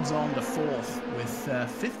 meanwhile, holds on to 4th with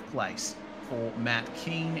 5th place for Matt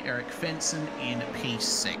Keane. Eric Fenson in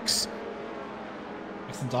P6.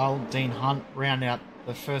 Jackson Dial, Dean Hunt round out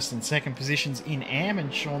the 1st and 2nd positions in AM,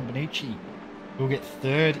 and Sean Bonici will get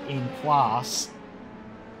 3rd in class,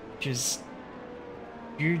 which is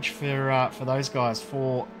huge for those guys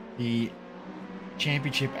for the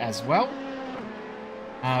championship as well.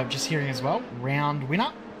 Just hearing as well, round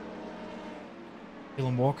winner,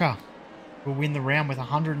 Dylan Walker will win the round with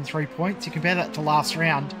 103 points. You compare that to last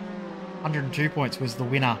round, 102 points was the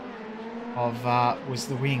winner of was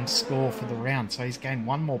the winning score for the round. So he's gained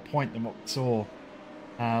 1 more point than what we saw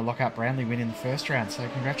Lockhart Brownlee win in the 1st round. So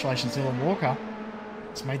congratulations, Dylan Walker.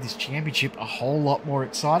 It's made this championship a whole lot more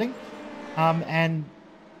exciting. And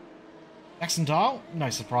Jackson Dial, no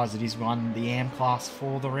surprise that he's won the AM class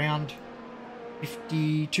for the round.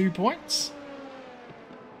 52 points.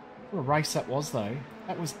 What a race that was, though.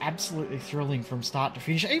 That was absolutely thrilling from start to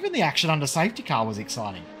finish. Even the action under safety car was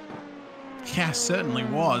exciting. Yeah, certainly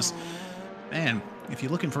was. Man, if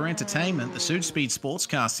you're looking for entertainment, the Südspeed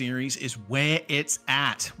Sportscar Series is where it's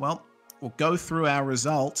at. Well, we'll go through our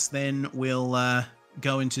results, then we'll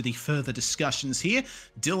go into the further discussions here.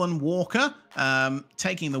 Dylan Walker,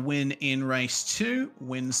 taking the win in race 2,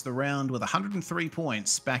 wins the round with 103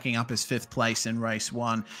 points, backing up his 5th place in race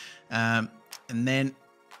 1. And then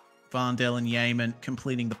Vandel and Yeaman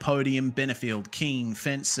completing the podium. Benefield, Keane,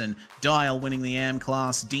 Fenson, Dial winning the AM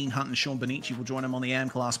class. Dean Hunt and Sean Bonici will join him on the AM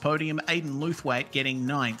class podium. Aidan Luthwaite getting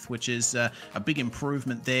 9th, which is a big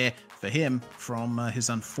improvement there for him from his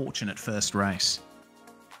unfortunate first race.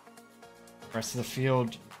 Rest of the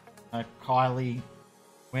field, Kylie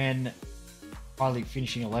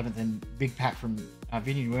finishing 11th, and big pack from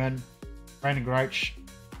Vinny Nguyen, Brandon Groach,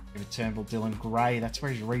 David Turnbull, Dylan Gray. That's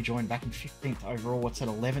where he's rejoined back in 15th overall. It's at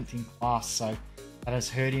 11th in class, so that has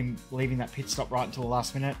hurt him leaving that pit stop right until the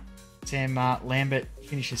last minute. Sam Lambert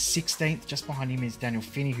finishes 16th. Just behind him is Daniel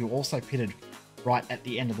Finney, who also pitted right at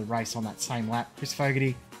the end of the race on that same lap. Chris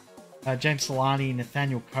Fogarty, James Solani,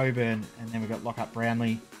 Nathaniel Coburn, and then we've got Lockhart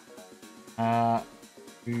Brownlee,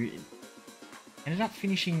 who ended up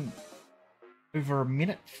finishing over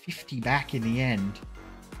 1:50 back in the end.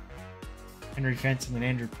 Henry Fenson and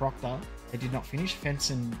Andrew Proctor, they did not finish.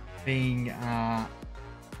 Fenson being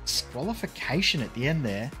disqualification at the end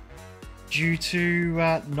there due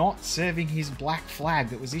to not serving his black flag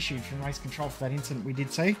that was issued from race control for that incident we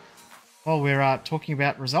did see. While we're talking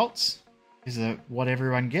about results, is what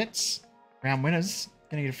everyone gets. Round winners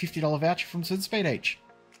going to get a $50 voucher from Südspeed each.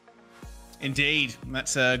 Indeed,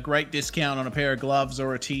 that's a great discount on a pair of gloves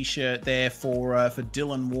or a t-shirt there for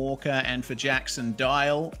Dylan Walker and for Jackson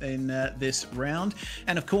Dial in this round.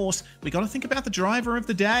 And of course, we got to think about the driver of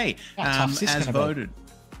the day as voted.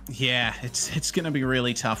 Yeah, it's going to be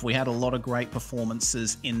really tough. We had a lot of great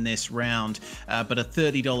performances in this round, but a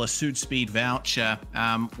 $30 Südspeed voucher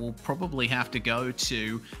will probably have to go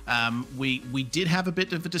to. We did have a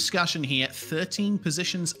bit of a discussion here. 13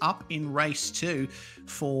 positions up in race 2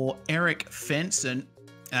 for Eric Fenson.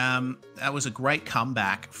 That was a great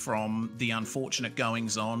comeback from the unfortunate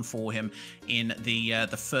goings on for him in the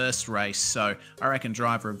first race. So I reckon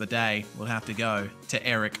driver of the day will have to go to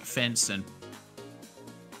Eric Fenson.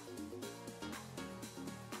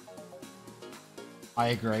 I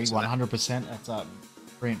agree, 100%. That's a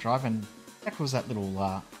brilliant drive, and that was that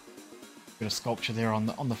little bit of sculpture there on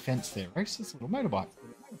the fence there. Race this little motorbike.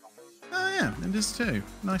 Oh yeah, it is too.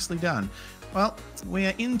 Nicely done. Well, we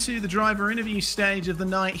are into the driver interview stage of the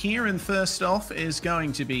night here, and first off is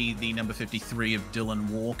going to be the number 53 of Dylan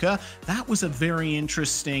Walker. That was a very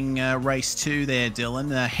interesting race 2 there,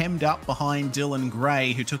 Dylan. Hemmed up behind Dylan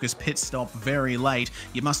Gray, who took his pit stop very late.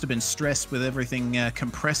 You must have been stressed with everything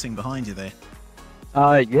compressing behind you there.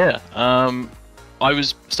 Yeah. I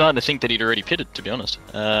was starting to think that he'd already pitted, to be honest.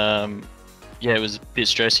 Yeah, it was a bit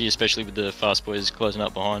stressy, especially with the fast boys closing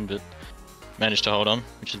up behind, but managed to hold on,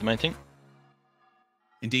 which is the main thing.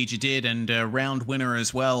 Indeed you did, and round winner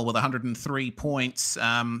as well with 103 points.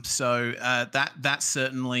 So that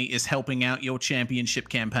certainly is helping out your championship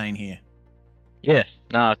campaign here. Yeah,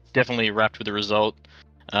 definitely wrapped with the result.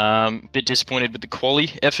 Bit disappointed with the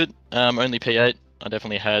quali effort, only P8. I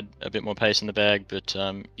definitely had a bit more pace in the bag, but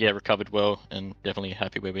yeah, recovered well and definitely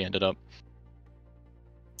happy where we ended up.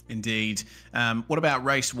 Indeed. What about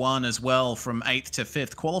race 1 as well, from 8th to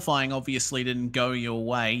 5th? Qualifying obviously didn't go your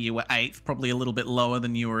way. You were 8th, probably a little bit lower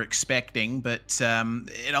than you were expecting, but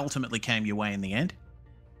it ultimately came your way in the end.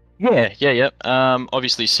 Yeah.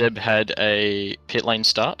 Obviously Seb had a pit lane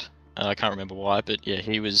start. I can't remember why, but yeah,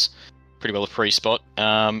 he was pretty well a free spot.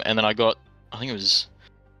 And then I think it was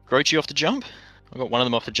Grochi off the jump. I got one of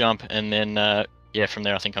them off the jump, and then yeah, from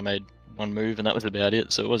there I think I made one move, and that was about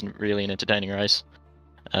it. So it wasn't really an entertaining race.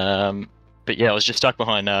 But yeah, I was just stuck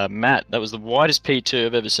behind Matt. That was the widest P2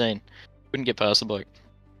 I've ever seen. Couldn't get past the bloke.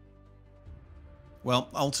 Well,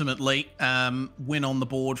 ultimately, win on the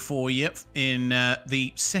board for you in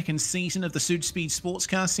the second season of the Südspeed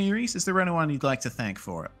Sportscar Series. Is there anyone you'd like to thank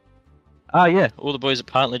for it? Yeah, all the boys at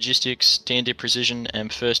Part Logistics, D&D Precision,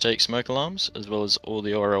 and First Take Smoke Alarms, as well as all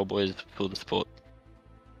the ORL boys for the support.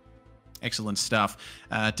 Excellent stuff.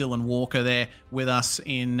 Dylan Walker there with us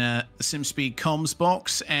in the SimSpeed Comms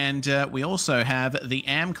box. And we also have the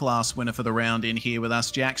AM class winner for the round in here with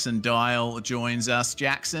us. Jackson Dial joins us.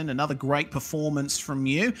 Jackson, another great performance from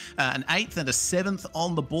you. An 8th and a 7th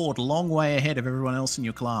on the board. Long way ahead of everyone else in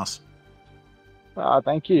your class.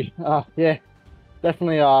 Thank you. Yeah,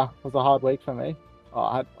 definitely was a hard week for me.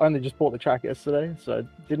 I had only just bought the track yesterday, so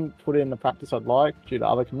didn't put in the practice I'd like due to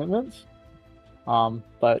other commitments.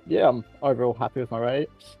 But yeah, I'm overall happy with my race.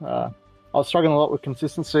 I was struggling a lot with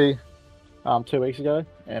consistency 2 weeks ago,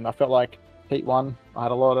 and I felt like heat 1 I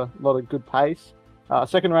had a lot of good pace.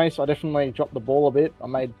 Second race I definitely dropped the ball a bit. I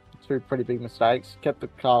made 2 pretty big mistakes, kept the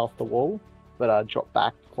car off the wall, but I dropped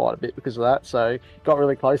back quite a bit because of that. So got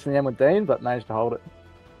really close in the end with Dean, but managed to hold it.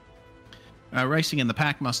 Racing in the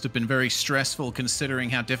pack must have been very stressful considering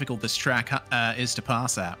how difficult this track is to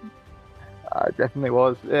pass at. It definitely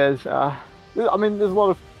was. There's a lot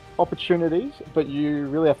of opportunities, but you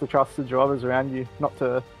really have to trust the drivers around you not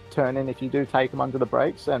to turn in if you do take them under the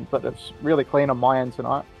brakes. But it's really clean on my end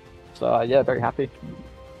tonight. So yeah, very happy.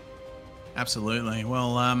 Absolutely.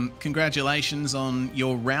 Well, congratulations on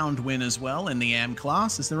your round win as well in the AM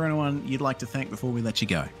class. Is there anyone you'd like to thank before we let you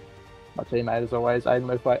go? My teammate, as always, Aiden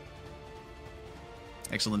Moveway.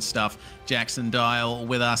 Excellent stuff. Jackson Dial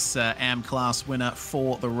with us, AM class winner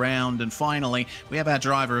for the round. And finally, we have our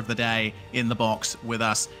driver of the day in the box with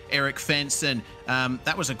us, Eric Fenson.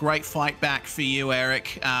 That was a great fight back for you,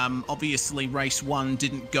 Eric. Obviously, race 1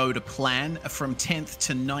 didn't go to plan from 10th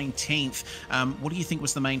to 19th. What do you think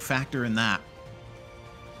was the main factor in that?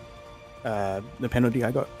 The penalty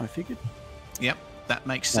I got, I figured. Yep, that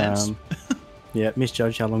makes sense. Yeah,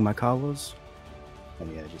 misjudged how long my car was.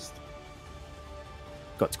 And yeah, just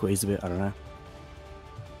got squeezed a bit. I don't know.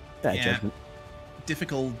 Bad judgment.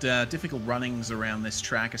 Difficult runnings around this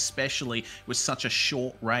track, especially with such a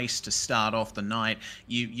short race to start off the night.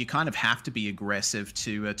 You kind of have to be aggressive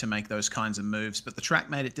to make those kinds of moves, but the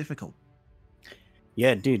track made it difficult.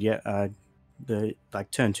 Yeah, it did. Yeah, the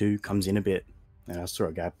turn 2 comes in a bit, and I saw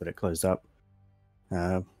a gap, but it closed up.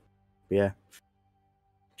 But yeah,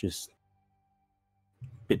 just a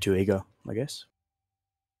bit too eager, I guess.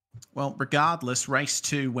 Well, regardless, race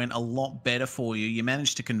 2 went a lot better for you. You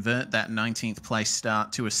managed to convert that 19th place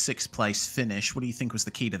start to a 6th place finish. What do you think was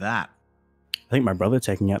the key to that? I think my brother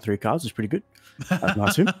taking out 3 cars was pretty good. That was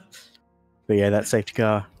nice of him. But yeah, that safety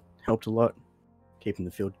car helped a lot, keeping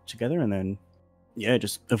the field together, and then yeah,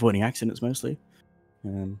 just avoiding accidents mostly,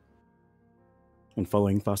 and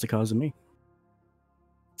following faster cars than me.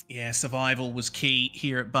 Yeah, survival was key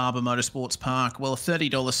here at Barber Motorsports Park. Well, a $30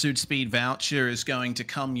 Südspeed voucher is going to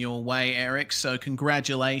come your way, Eric, so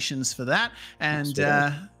congratulations for that. And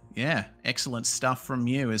yeah, excellent stuff from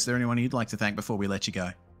you. Is there anyone you'd like to thank before we let you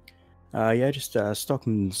go? Yeah, just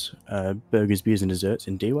Stockman's Burgers, Beers and Desserts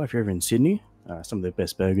in DY if you're ever in Sydney. Some of the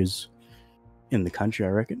best burgers in the country, I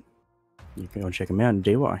reckon. You can go and check them out in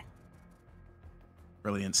DY.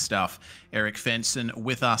 Brilliant stuff. Eric Fenson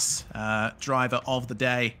with us, driver of the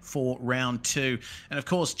day for round 2. And of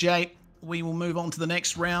course, Jay, we will move on to the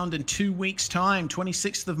next round in 2 weeks' time.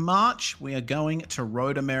 26th of March, we are going to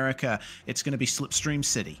Road America. It's going to be Slipstream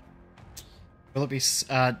City. Will it be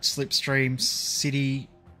Slipstream City?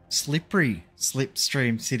 Slippery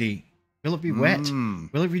Slipstream City. Will it be wet?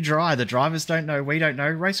 Will it be dry? The drivers don't know. We don't know.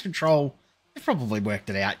 Race control, they've probably worked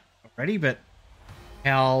it out already, but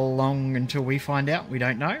how long until we find out? We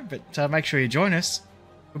don't know, but make sure you join us.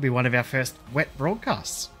 It'll be one of our first wet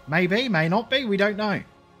broadcasts. Maybe, may not be, we don't know.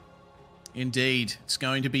 Indeed, it's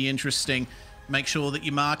going to be interesting. Make sure that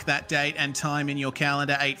you mark that date and time in your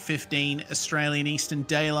calendar, 8:15 Australian Eastern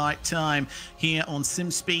Daylight Time here on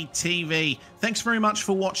SimSpeed TV. Thanks very much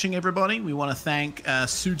for watching, everybody. We want to thank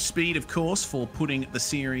Südspeed, of course, for putting the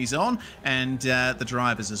series on, and the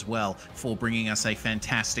drivers as well for bringing us a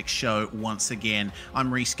fantastic show once again.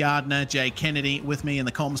 I'm Reese Gardner, Jay Kennedy with me in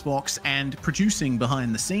the comms box, and producing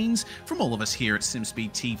behind the scenes from all of us here at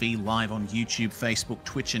SimSpeed TV, live on YouTube, Facebook,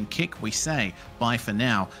 Twitch, and Kick. We say bye for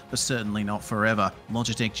now, but certainly not forever.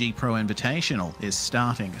 Logitech G Pro Invitational is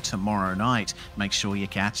starting tomorrow night. Make sure you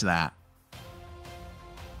catch that.